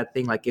as a bad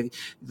thing. Like,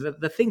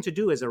 the thing to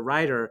do as a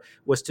writer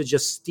was to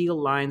just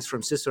steal lines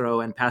from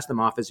Cicero and pass them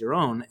off as your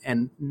own.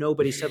 And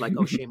nobody said, like,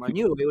 "Oh, shame on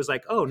you." It was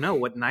like, "Oh, no,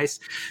 what nice,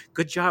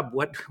 good job.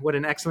 What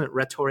an excellent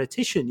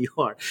rhetorician you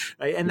are."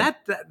 Right? And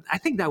that I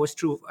think that was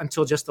true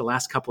until just the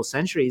last couple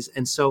centuries.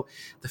 And so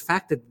the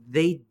fact that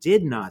they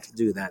did not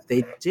do that,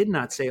 they did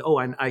not say, "Oh,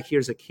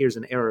 here's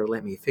an error,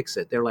 let me fix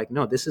it." They're like,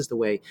 "No, this is the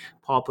way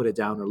Paul put it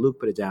down or Luke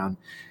put it down."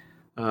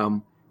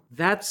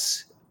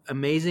 That's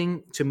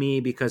amazing to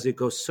me, because it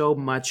goes so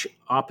much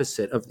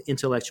opposite of the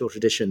intellectual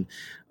tradition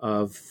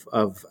of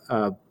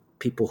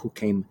people who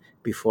came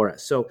before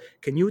us. So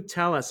can you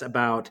tell us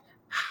about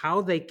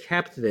how they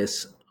kept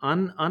this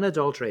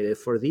unadulterated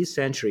for these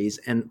centuries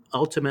and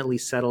ultimately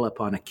settle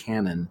upon a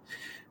canon?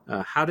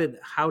 How did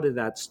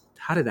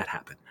that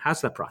happen?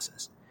 How's that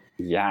process?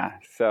 Yeah.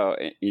 So,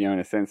 in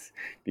a sense,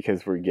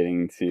 because we're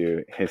getting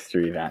to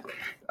history that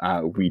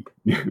we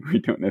we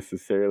don't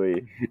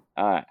necessarily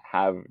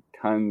have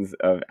tons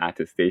of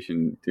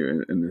attestation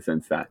to, in the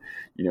sense that,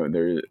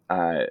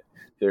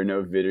 there are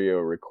no video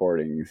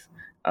recordings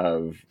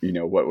of,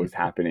 what was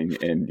happening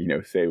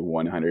in, say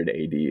 100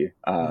 AD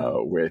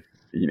with,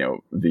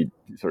 the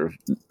sort of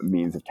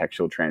means of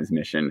textual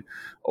transmission,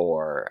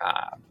 or,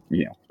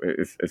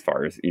 as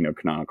far as,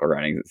 canonical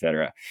writings,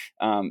 etc.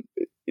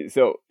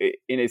 So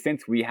in a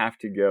sense, we have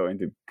to go and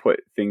to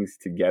put things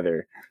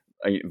together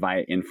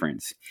via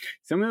inference.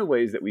 Some of the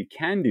ways that we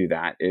can do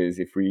that is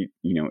if we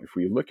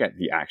look at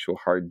the actual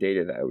hard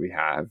data that we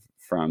have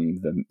from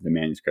the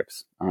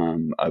manuscripts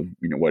of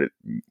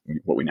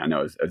what we now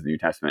know as the New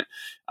Testament.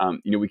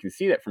 We can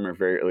see that from a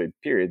very early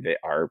period they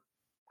are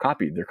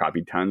copied. They're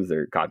copied tons.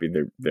 They're copied.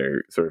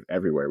 They're sort of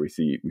everywhere. We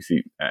see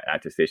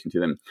attestation to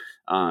them,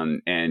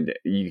 and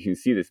you can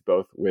see this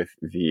both with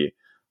the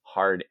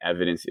hard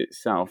evidence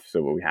itself,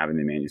 so what we have in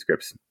the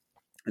manuscripts.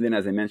 And then,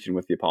 as I mentioned,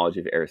 with the Apology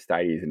of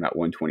Aristides in about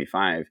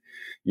 125,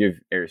 you have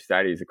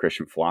Aristides, a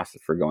Christian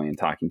philosopher, going and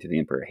talking to the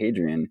Emperor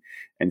Hadrian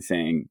and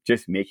saying,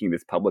 just making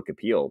this public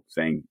appeal,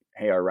 saying,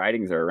 hey, our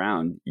writings are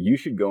around, you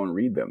should go and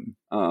read them.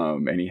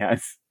 And he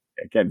has,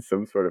 again,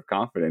 some sort of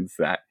confidence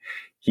that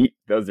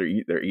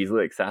they're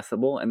easily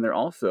accessible, and they're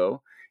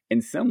also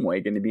in some way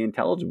going to be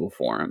intelligible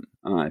for him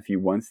if he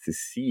wants to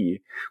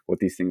see what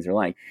these things are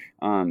like.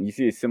 You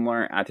see a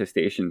similar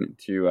attestation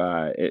to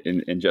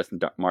in Justin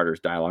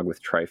Martyr's dialogue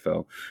with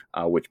Trypho,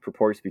 which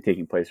purports to be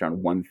taking place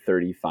around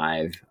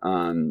 135.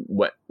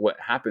 What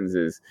happens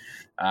is,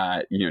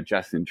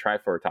 Justin and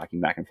Trypho are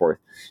talking back and forth,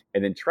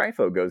 and then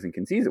Trypho goes and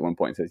concedes at one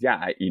point and says,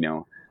 "Yeah,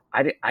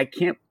 I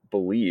can't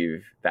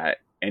believe that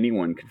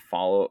anyone could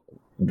follow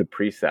the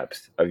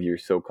precepts of your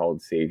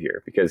so-called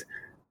savior, because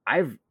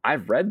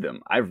I've read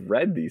them. I've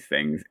read these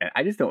things, and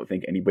I just don't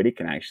think anybody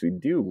can actually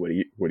do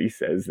what he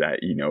says that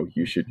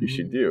you should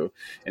do."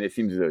 And it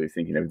seems as though he's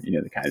thinking of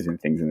the kinds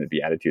of things in the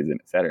Beatitudes and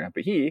etc.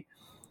 But he,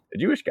 a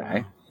Jewish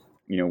guy,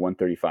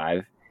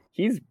 135,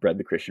 he's read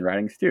the Christian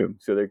writings too,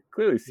 so they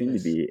clearly seem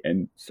to be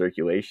in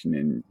circulation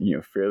and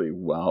fairly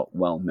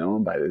well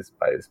known by this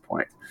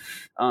point.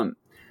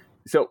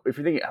 So if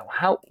you're thinking,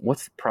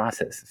 what's the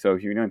process? So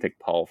if you're going to take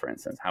Paul, for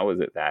instance, how is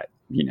it that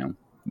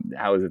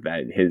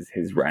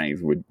his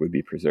writings would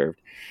be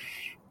preserved?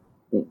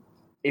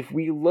 If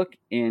we look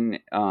in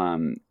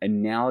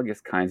analogous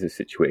kinds of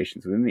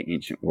situations within the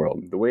ancient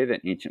world, the way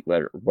that ancient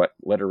letter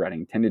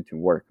writing tended to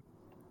work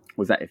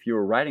was that if you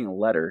were writing a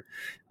letter,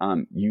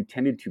 you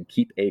tended to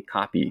keep a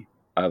copy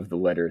of the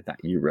letter that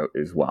you wrote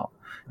as well.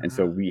 And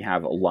so we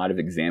have a lot of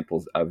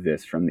examples of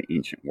this from the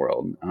ancient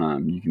world.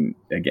 You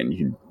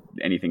can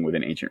anything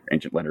within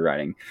ancient letter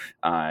writing.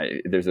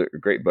 There's a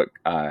great book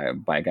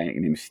by a guy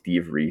named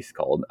Steve Reese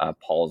called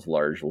Paul's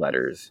Large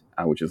Letters,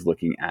 which is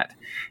looking at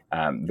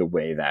the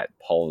way that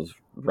Paul's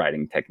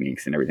writing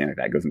techniques and everything like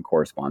that goes and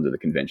corresponds to the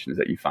conventions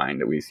that you find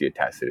that we see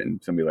attested in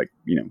somebody like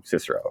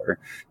Cicero or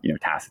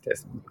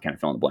Tacitus, kind of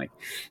fill in the blank.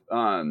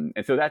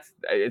 And so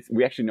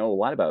we actually know a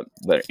lot about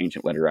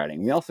ancient letter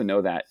writing. We also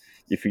know that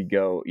if we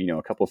go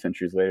a couple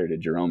centuries later to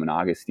Jerome and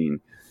Augustine,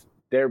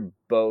 they're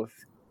both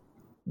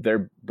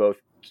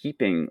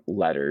keeping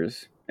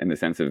letters in the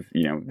sense of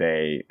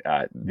they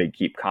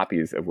keep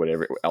copies of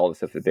all the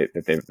stuff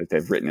that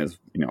they've written, as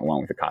along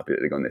with the copy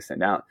that they go and they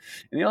send out.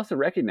 And they also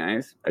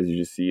recognize, as you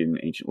just see in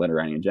ancient letter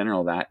writing in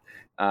general, that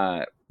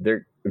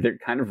they're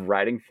kind of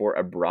writing for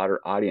a broader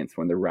audience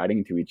when they're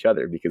writing to each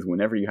other, because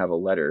whenever you have a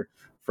letter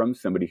from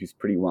somebody who's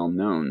pretty well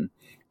known,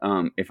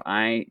 if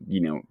I,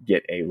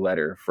 get a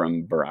letter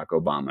from Barack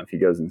Obama, if he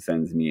goes and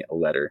sends me a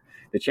letter,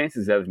 the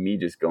chances of me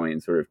just going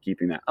and sort of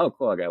keeping that, oh,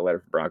 cool, I got a letter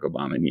from Barack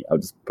Obama, and I'll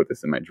just put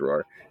this in my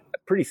drawer,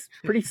 pretty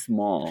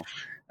small,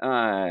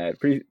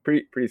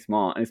 pretty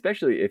small. And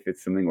especially if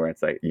it's something where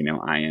it's like,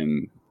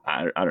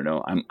 I don't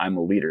know, I'm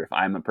a leader. If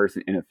I'm a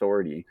person in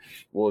authority,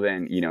 well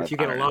then, if you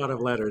get a lot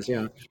of letters,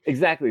 yeah.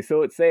 Exactly. So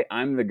let's say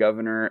I'm the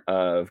governor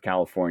of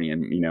California,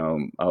 and,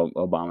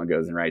 Obama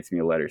goes and writes me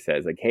a letter,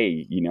 says like,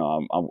 hey,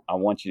 I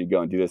want you to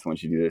go and do this. I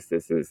want you to do this,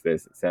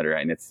 et cetera.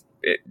 And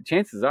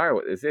chances are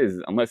what this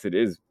is, unless it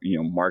is,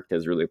 marked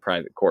as really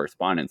private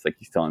correspondence, like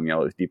he's telling me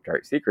all those deep,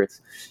 dark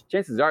secrets,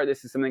 chances are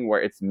this is something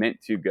where it's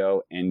meant to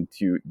go and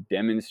to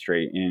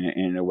demonstrate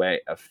in a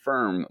way,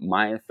 affirm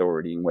my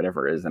authority in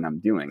whatever it is that I'm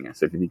doing.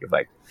 So if you think of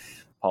like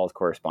Paul's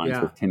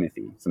correspondence with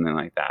Timothy, something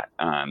like that,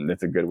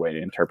 that's a good way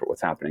to interpret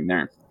what's happening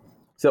there.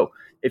 So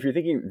if you're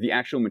thinking the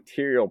actual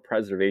material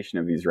preservation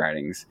of these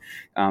writings,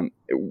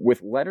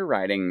 with letter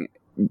writing,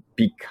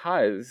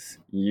 because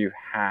you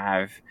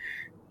have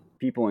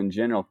people in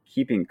general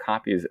keeping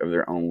copies of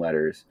their own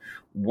letters,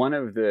 one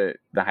of the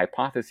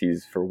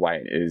hypotheses for why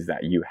it is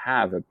that you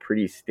have a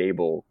pretty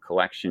stable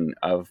collection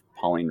of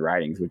Pauline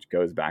writings, which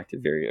goes back to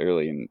very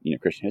early in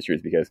Christian history,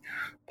 is because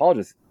Paul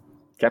just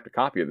kept a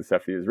copy of the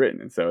stuff he has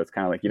written. And so it's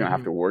kind of like you don't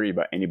have to worry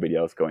about anybody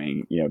else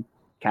going,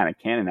 kind of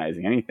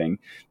canonizing anything.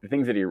 The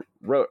things that he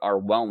wrote are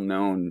well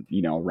known,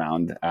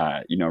 around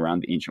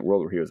the ancient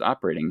world where he was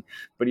operating.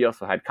 But he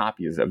also had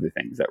copies of the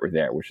things that were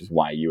there, which is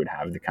why you would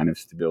have the kind of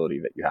stability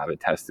that you have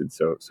attested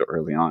so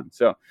early on.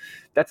 So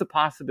that's a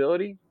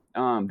possibility.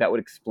 That would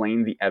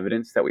explain the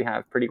evidence that we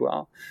have pretty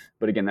well,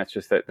 but again, that's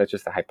just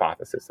a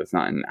hypothesis. That's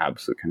not an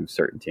absolute kind of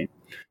certainty.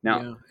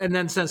 Now, and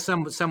then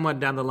someone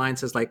down the line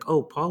says like,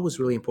 "Oh, Paul was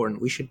really important.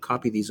 We should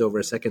copy these over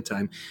a second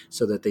time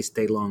so that they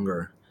stay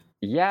longer."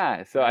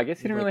 Yeah, so I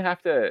guess you don't really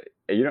have to.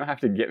 You don't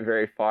have to get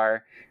very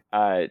far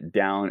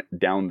down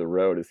the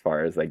road as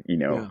far as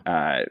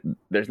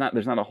there's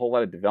not a whole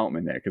lot of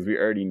development there, because we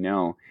already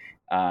know.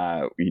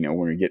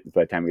 When we get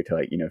by the time we get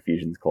to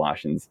Ephesians,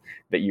 Colossians,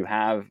 that you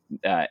have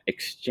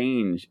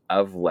exchange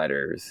of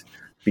letters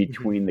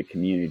between the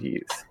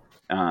communities,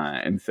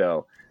 and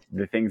so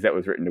the things that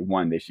was written to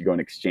one, they should go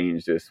and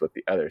exchange this with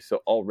the other.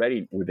 So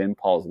already within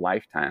Paul's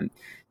lifetime,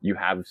 you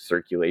have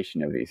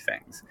circulation of these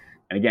things,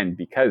 and again,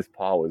 because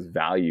Paul was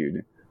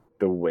valued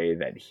the way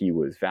that he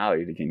was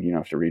valued, again, you don't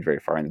have to read very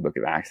far in the book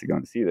of Acts to go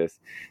and see this.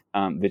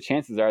 The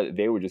chances are that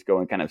they would just go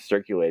and kind of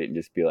circulate it and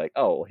just be like,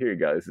 "Oh, well, here you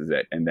go, this is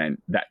it." And then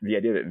the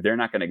idea that they're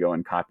not going to go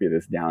and copy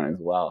this down as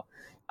well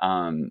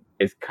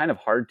is kind of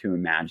hard to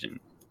imagine.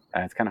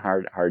 It's kind of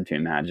hard to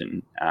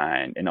imagine,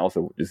 and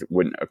also just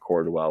wouldn't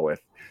accord well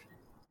with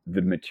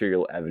the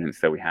material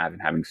evidence that we have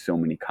and having so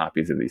many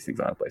copies of these things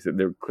on the place.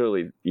 They're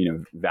clearly,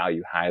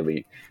 valued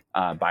highly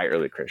by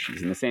early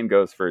Christians. And the same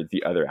goes for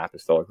the other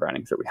apostolic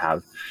writings that we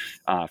have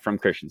from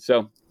Christians.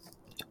 So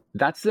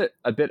that's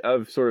a bit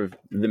of sort of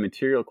the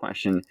material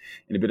question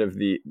and a bit of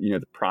the, the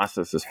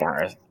process as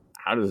far as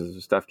how does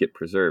this stuff get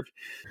preserved.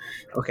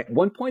 Okay.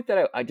 One point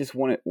that I just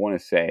want to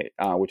say,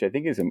 which I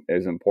think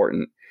is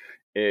important,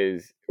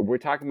 is we're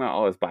talking about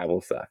all this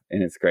Bible stuff,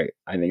 and it's great.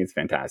 I think it's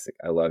fantastic.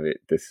 I love it.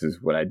 This is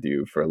what I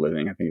do for a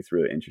living. I think it's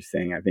really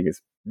interesting. I think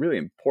it's really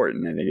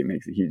important. I think it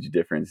makes a huge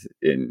difference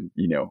in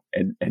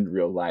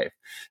real life.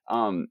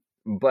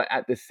 But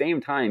at the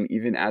same time,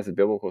 even as a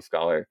biblical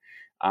scholar,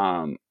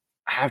 I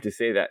have to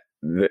say that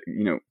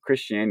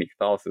Christianity,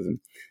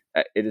 Catholicism,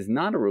 it is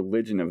not a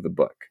religion of the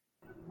book.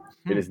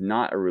 It is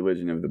not a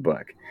religion of the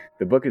book.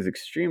 The book is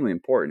extremely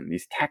important.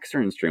 These texts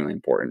are extremely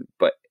important,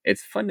 but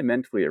it's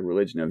fundamentally a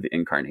religion of the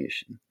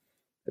incarnation.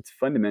 It's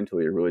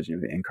fundamentally a religion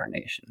of the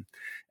incarnation.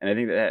 And I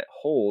think that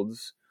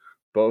holds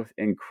both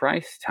in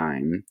Christ's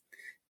time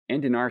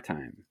and in our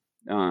time.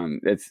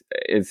 It's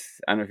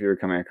I don't know if you were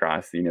coming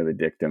across, the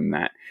dictum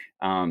that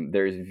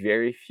there's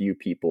very few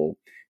people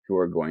who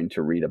are going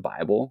to read a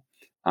Bible,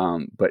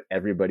 but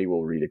everybody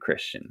will read a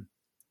Christian.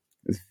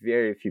 There's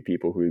very few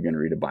people who are going to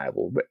read a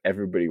Bible, but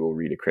everybody will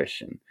read a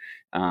Christian.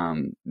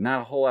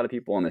 Not a whole lot of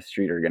people on the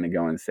street are going to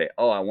go and say,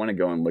 "Oh, I want to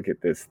go and look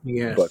at this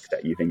book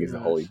that you think is the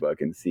holy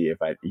book and see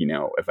if I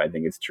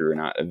think it's true or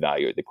not,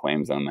 evaluate the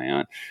claims on my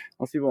own."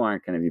 Most people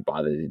aren't going to be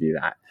bothered to do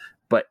that.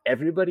 But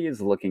everybody is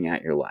looking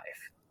at your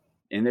life.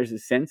 And there's a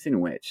sense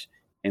in which,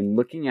 in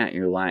looking at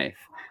your life,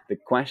 the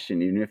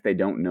question, even if they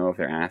don't know if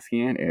they're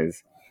asking it,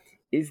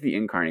 is the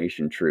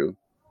incarnation true?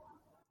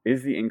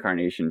 Is the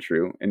incarnation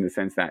true, in the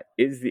sense that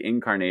is the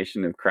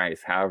incarnation of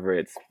Christ, however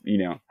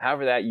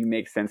that you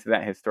make sense of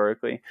that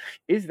historically,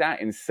 is that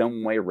in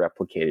some way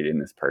replicated in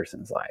this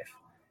person's life?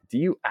 Do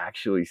you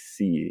actually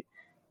see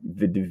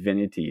the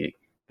divinity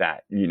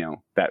that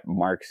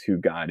marks who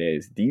God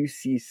is? Do you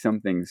see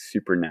something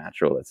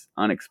supernatural that's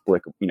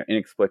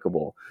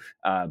inexplicable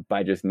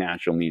by just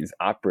natural means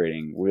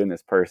operating within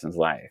this person's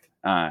life?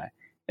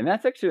 And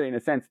that's actually, in a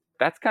sense,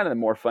 that's kind of the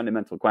more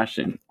fundamental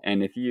question.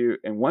 And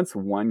once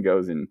one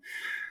goes and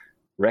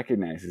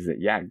recognizes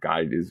that, yeah,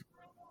 God is,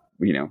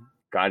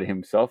 God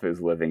himself is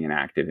living and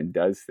active and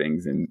does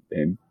things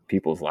in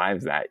people's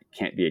lives that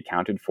can't be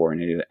accounted for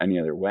in any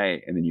other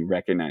way. And then you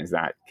recognize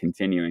that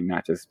continuing,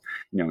 not just,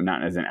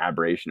 not as an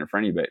aberration or for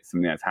anybody, but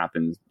something that's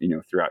happened,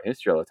 throughout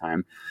history all the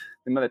time.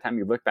 Then by the time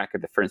you look back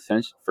at the first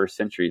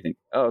century, you think,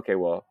 oh, okay,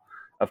 well,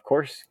 of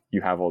course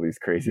you have all these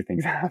crazy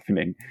things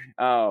happening.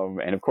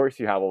 And of course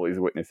you have all these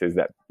witnesses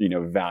that,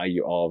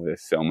 value all of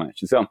this so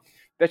much. And so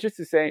that's just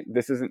to say,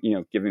 this isn't,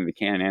 giving the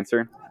canon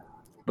answer,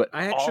 but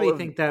I actually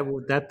think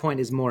that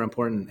point is more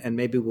important, and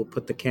maybe we'll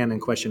put the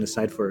canon question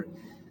aside for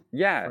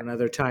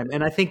another time.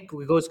 And I think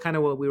it goes kind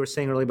of what we were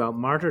saying earlier about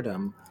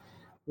martyrdom.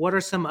 What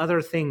are some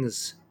other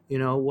things,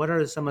 what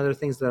are some other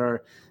things that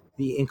are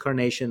the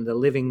incarnation, the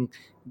living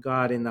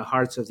God in the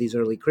hearts of these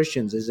early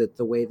Christians? Is it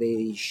the way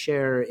they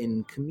share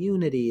in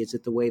community? Is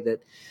it the way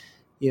that,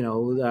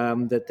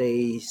 that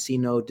they see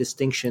no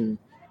distinction,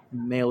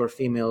 male or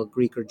female,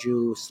 Greek or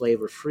Jew,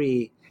 slave or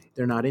free?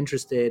 They're not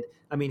interested.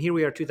 I mean, here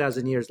we are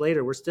 2,000 years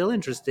later. We're still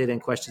interested in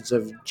questions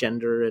of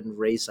gender and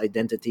race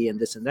identity and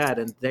this and that,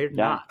 and they're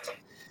not.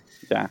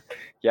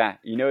 Yeah.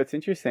 It's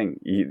interesting.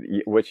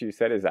 What you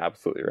said is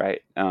absolutely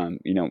right.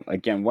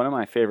 Again, one of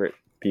my favorite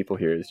people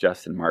here is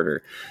Justin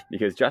Martyr,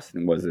 because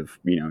Justin was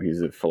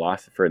he's a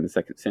philosopher in the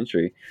 2nd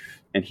century,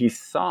 and he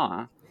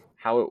saw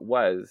how it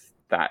was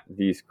that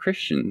these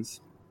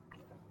Christians,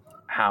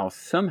 how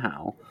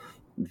somehow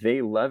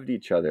they loved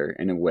each other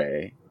in a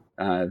way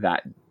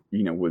that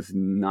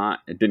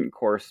it didn't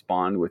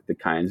correspond with the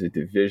kinds of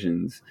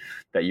divisions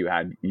that you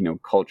had,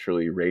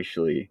 culturally,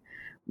 racially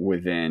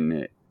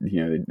within,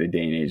 the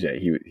day and age that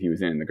he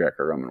was in the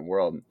Greco-Roman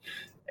world.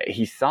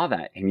 He saw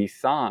that, and he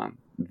saw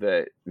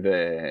this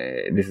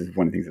is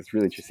one of the things that's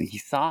really interesting. He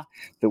saw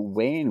the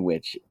way in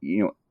which,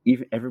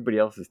 even everybody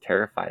else is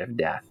terrified of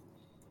death.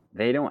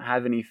 They don't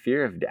have any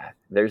fear of death.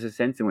 There's a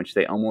sense in which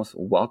they almost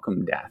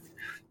welcome death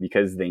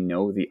because they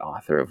know the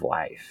author of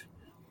life.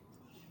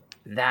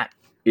 That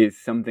is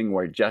something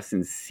where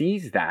Justin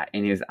sees that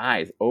in his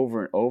eyes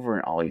over and over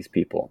in all these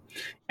people.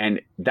 And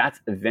that's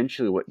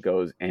eventually what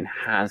goes and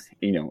has,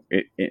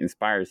 it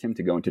inspires him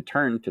to go and to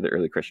turn to the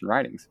early Christian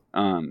writings.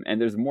 And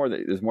there's more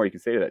you can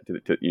say to that, to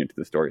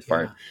the story as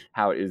far as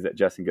how it is that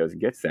Justin goes and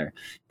gets there.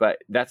 But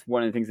that's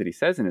one of the things that he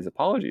says in his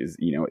apologies.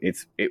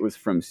 It was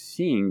from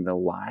seeing the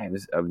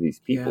lives of these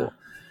people.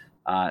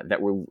 That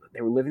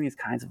they were living these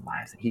kinds of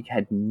lives that he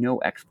had no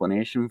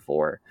explanation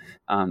for,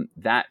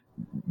 that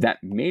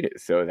made it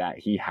so that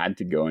he had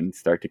to go and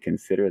start to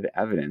consider the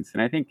evidence.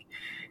 And I think,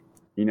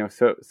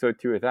 so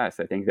too with us.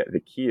 I think that the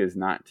key is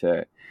not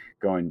to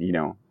go and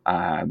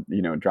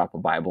drop a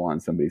Bible on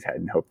somebody's head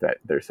and hope that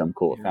there's some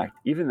cool effect.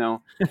 Even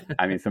though,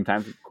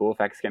 sometimes cool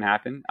effects can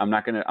happen. I don't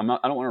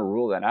want to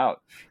rule that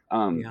out.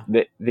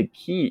 The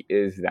key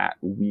is that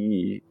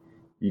we,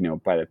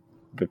 by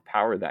the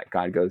power that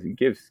God goes and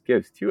gives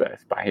to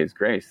us by his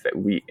grace, that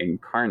we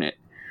incarnate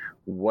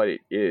what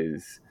it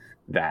is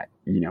that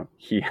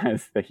he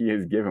has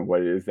given, what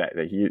it is that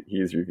he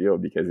has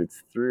revealed, because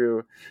it's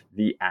through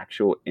the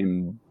actual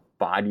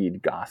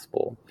embodied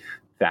gospel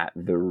that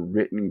the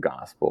written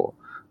gospel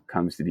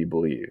comes to be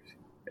believed.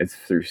 It's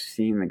through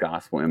seeing the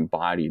gospel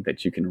embodied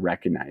that you can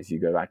recognize. You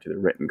go back to the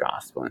written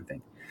gospel and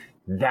think,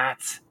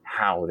 that's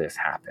how this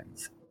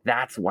happens.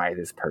 That's why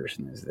this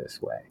person is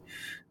this way.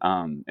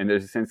 And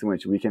there's a sense in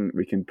which we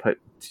can put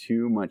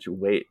too much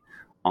weight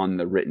on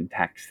the written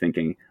text,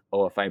 thinking,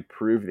 oh, if I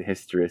prove the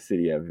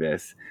historicity of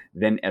this,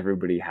 then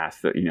everybody has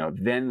to,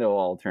 then they'll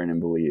all turn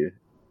and believe.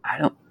 I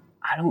don't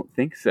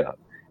think so.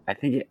 I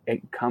think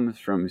it comes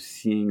from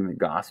seeing the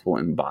gospel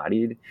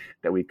embodied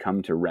that we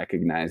come to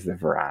recognize the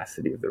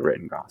veracity of the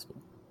written gospel.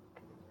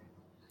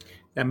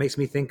 That makes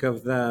me think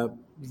of the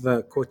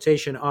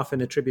quotation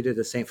often attributed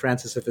to St.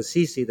 Francis of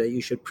Assisi that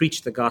you should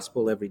preach the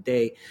gospel every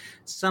day,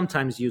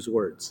 sometimes use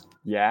words.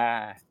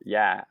 Yeah.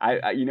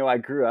 I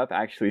grew up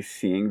actually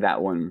seeing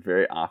that one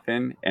very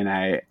often, and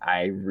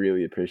I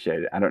really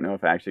appreciate it. I don't know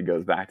if it actually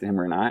goes back to him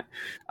or not,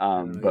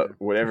 but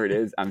whatever it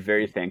is, I'm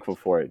very thankful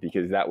for it,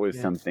 because that was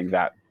something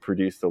that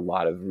produced a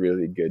lot of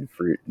really good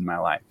fruit in my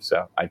life.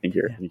 So I think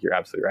you're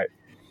absolutely right.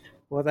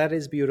 Well, that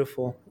is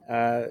beautiful.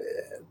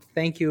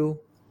 Thank you,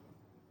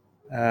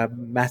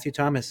 Matthew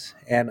Thomas,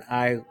 and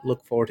I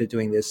look forward to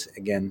doing this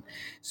again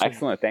soon.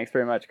 Excellent. Thanks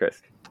very much,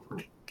 Chris.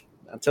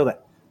 Until then.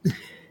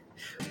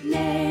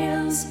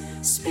 Nails,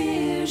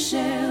 spear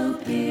shall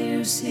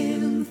pierce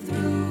him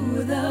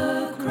through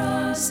the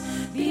cross.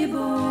 Be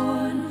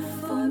born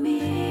for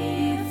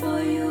me,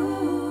 for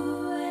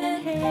you,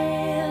 and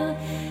hail,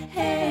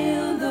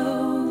 hail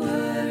the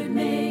Word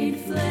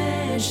made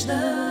flesh,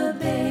 the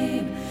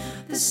babe,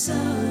 the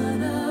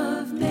Son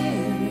of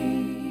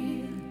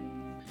Mary.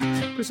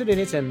 Chris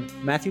Odinius and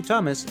Matthew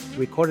Thomas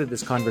recorded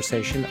this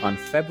conversation on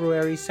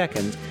February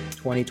 2nd,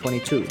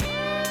 2022.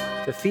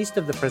 The feast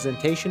of the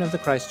presentation of the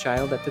Christ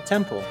child at the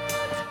temple.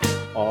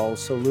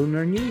 Also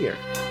Lunar New Year.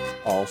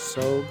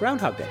 Also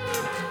Groundhog Day.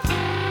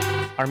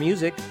 Our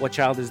music, What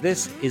Child Is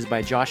This?, is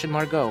by Josh and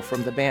Margot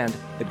from the band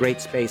The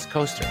Great Space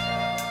Coaster.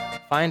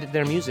 Find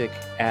their music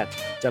at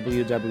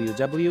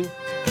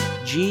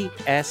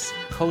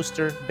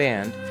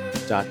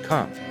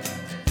www.gscoasterband.com.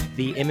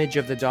 The image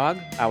of the dog,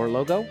 our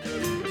logo,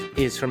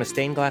 is from a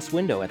stained glass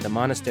window at the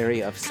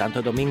monastery of Santo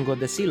Domingo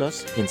de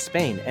Silos in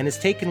Spain, and is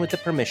taken with the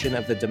permission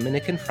of the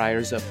Dominican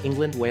Friars of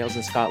England, Wales,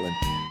 and Scotland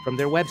from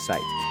their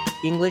website,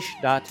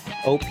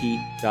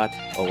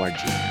 english.op.org.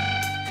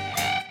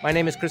 My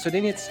name is Chris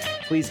Odinius.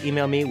 Please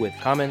email me with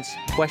comments,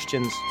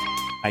 questions,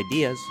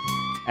 ideas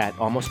at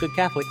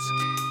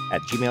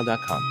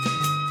almostgoodcatholics@gmail.com.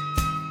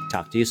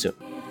 Talk to you soon.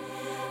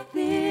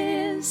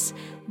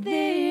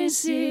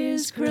 This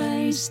is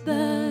Christ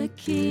the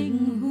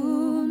King,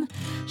 whom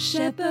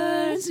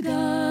shepherds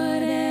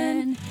guard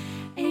and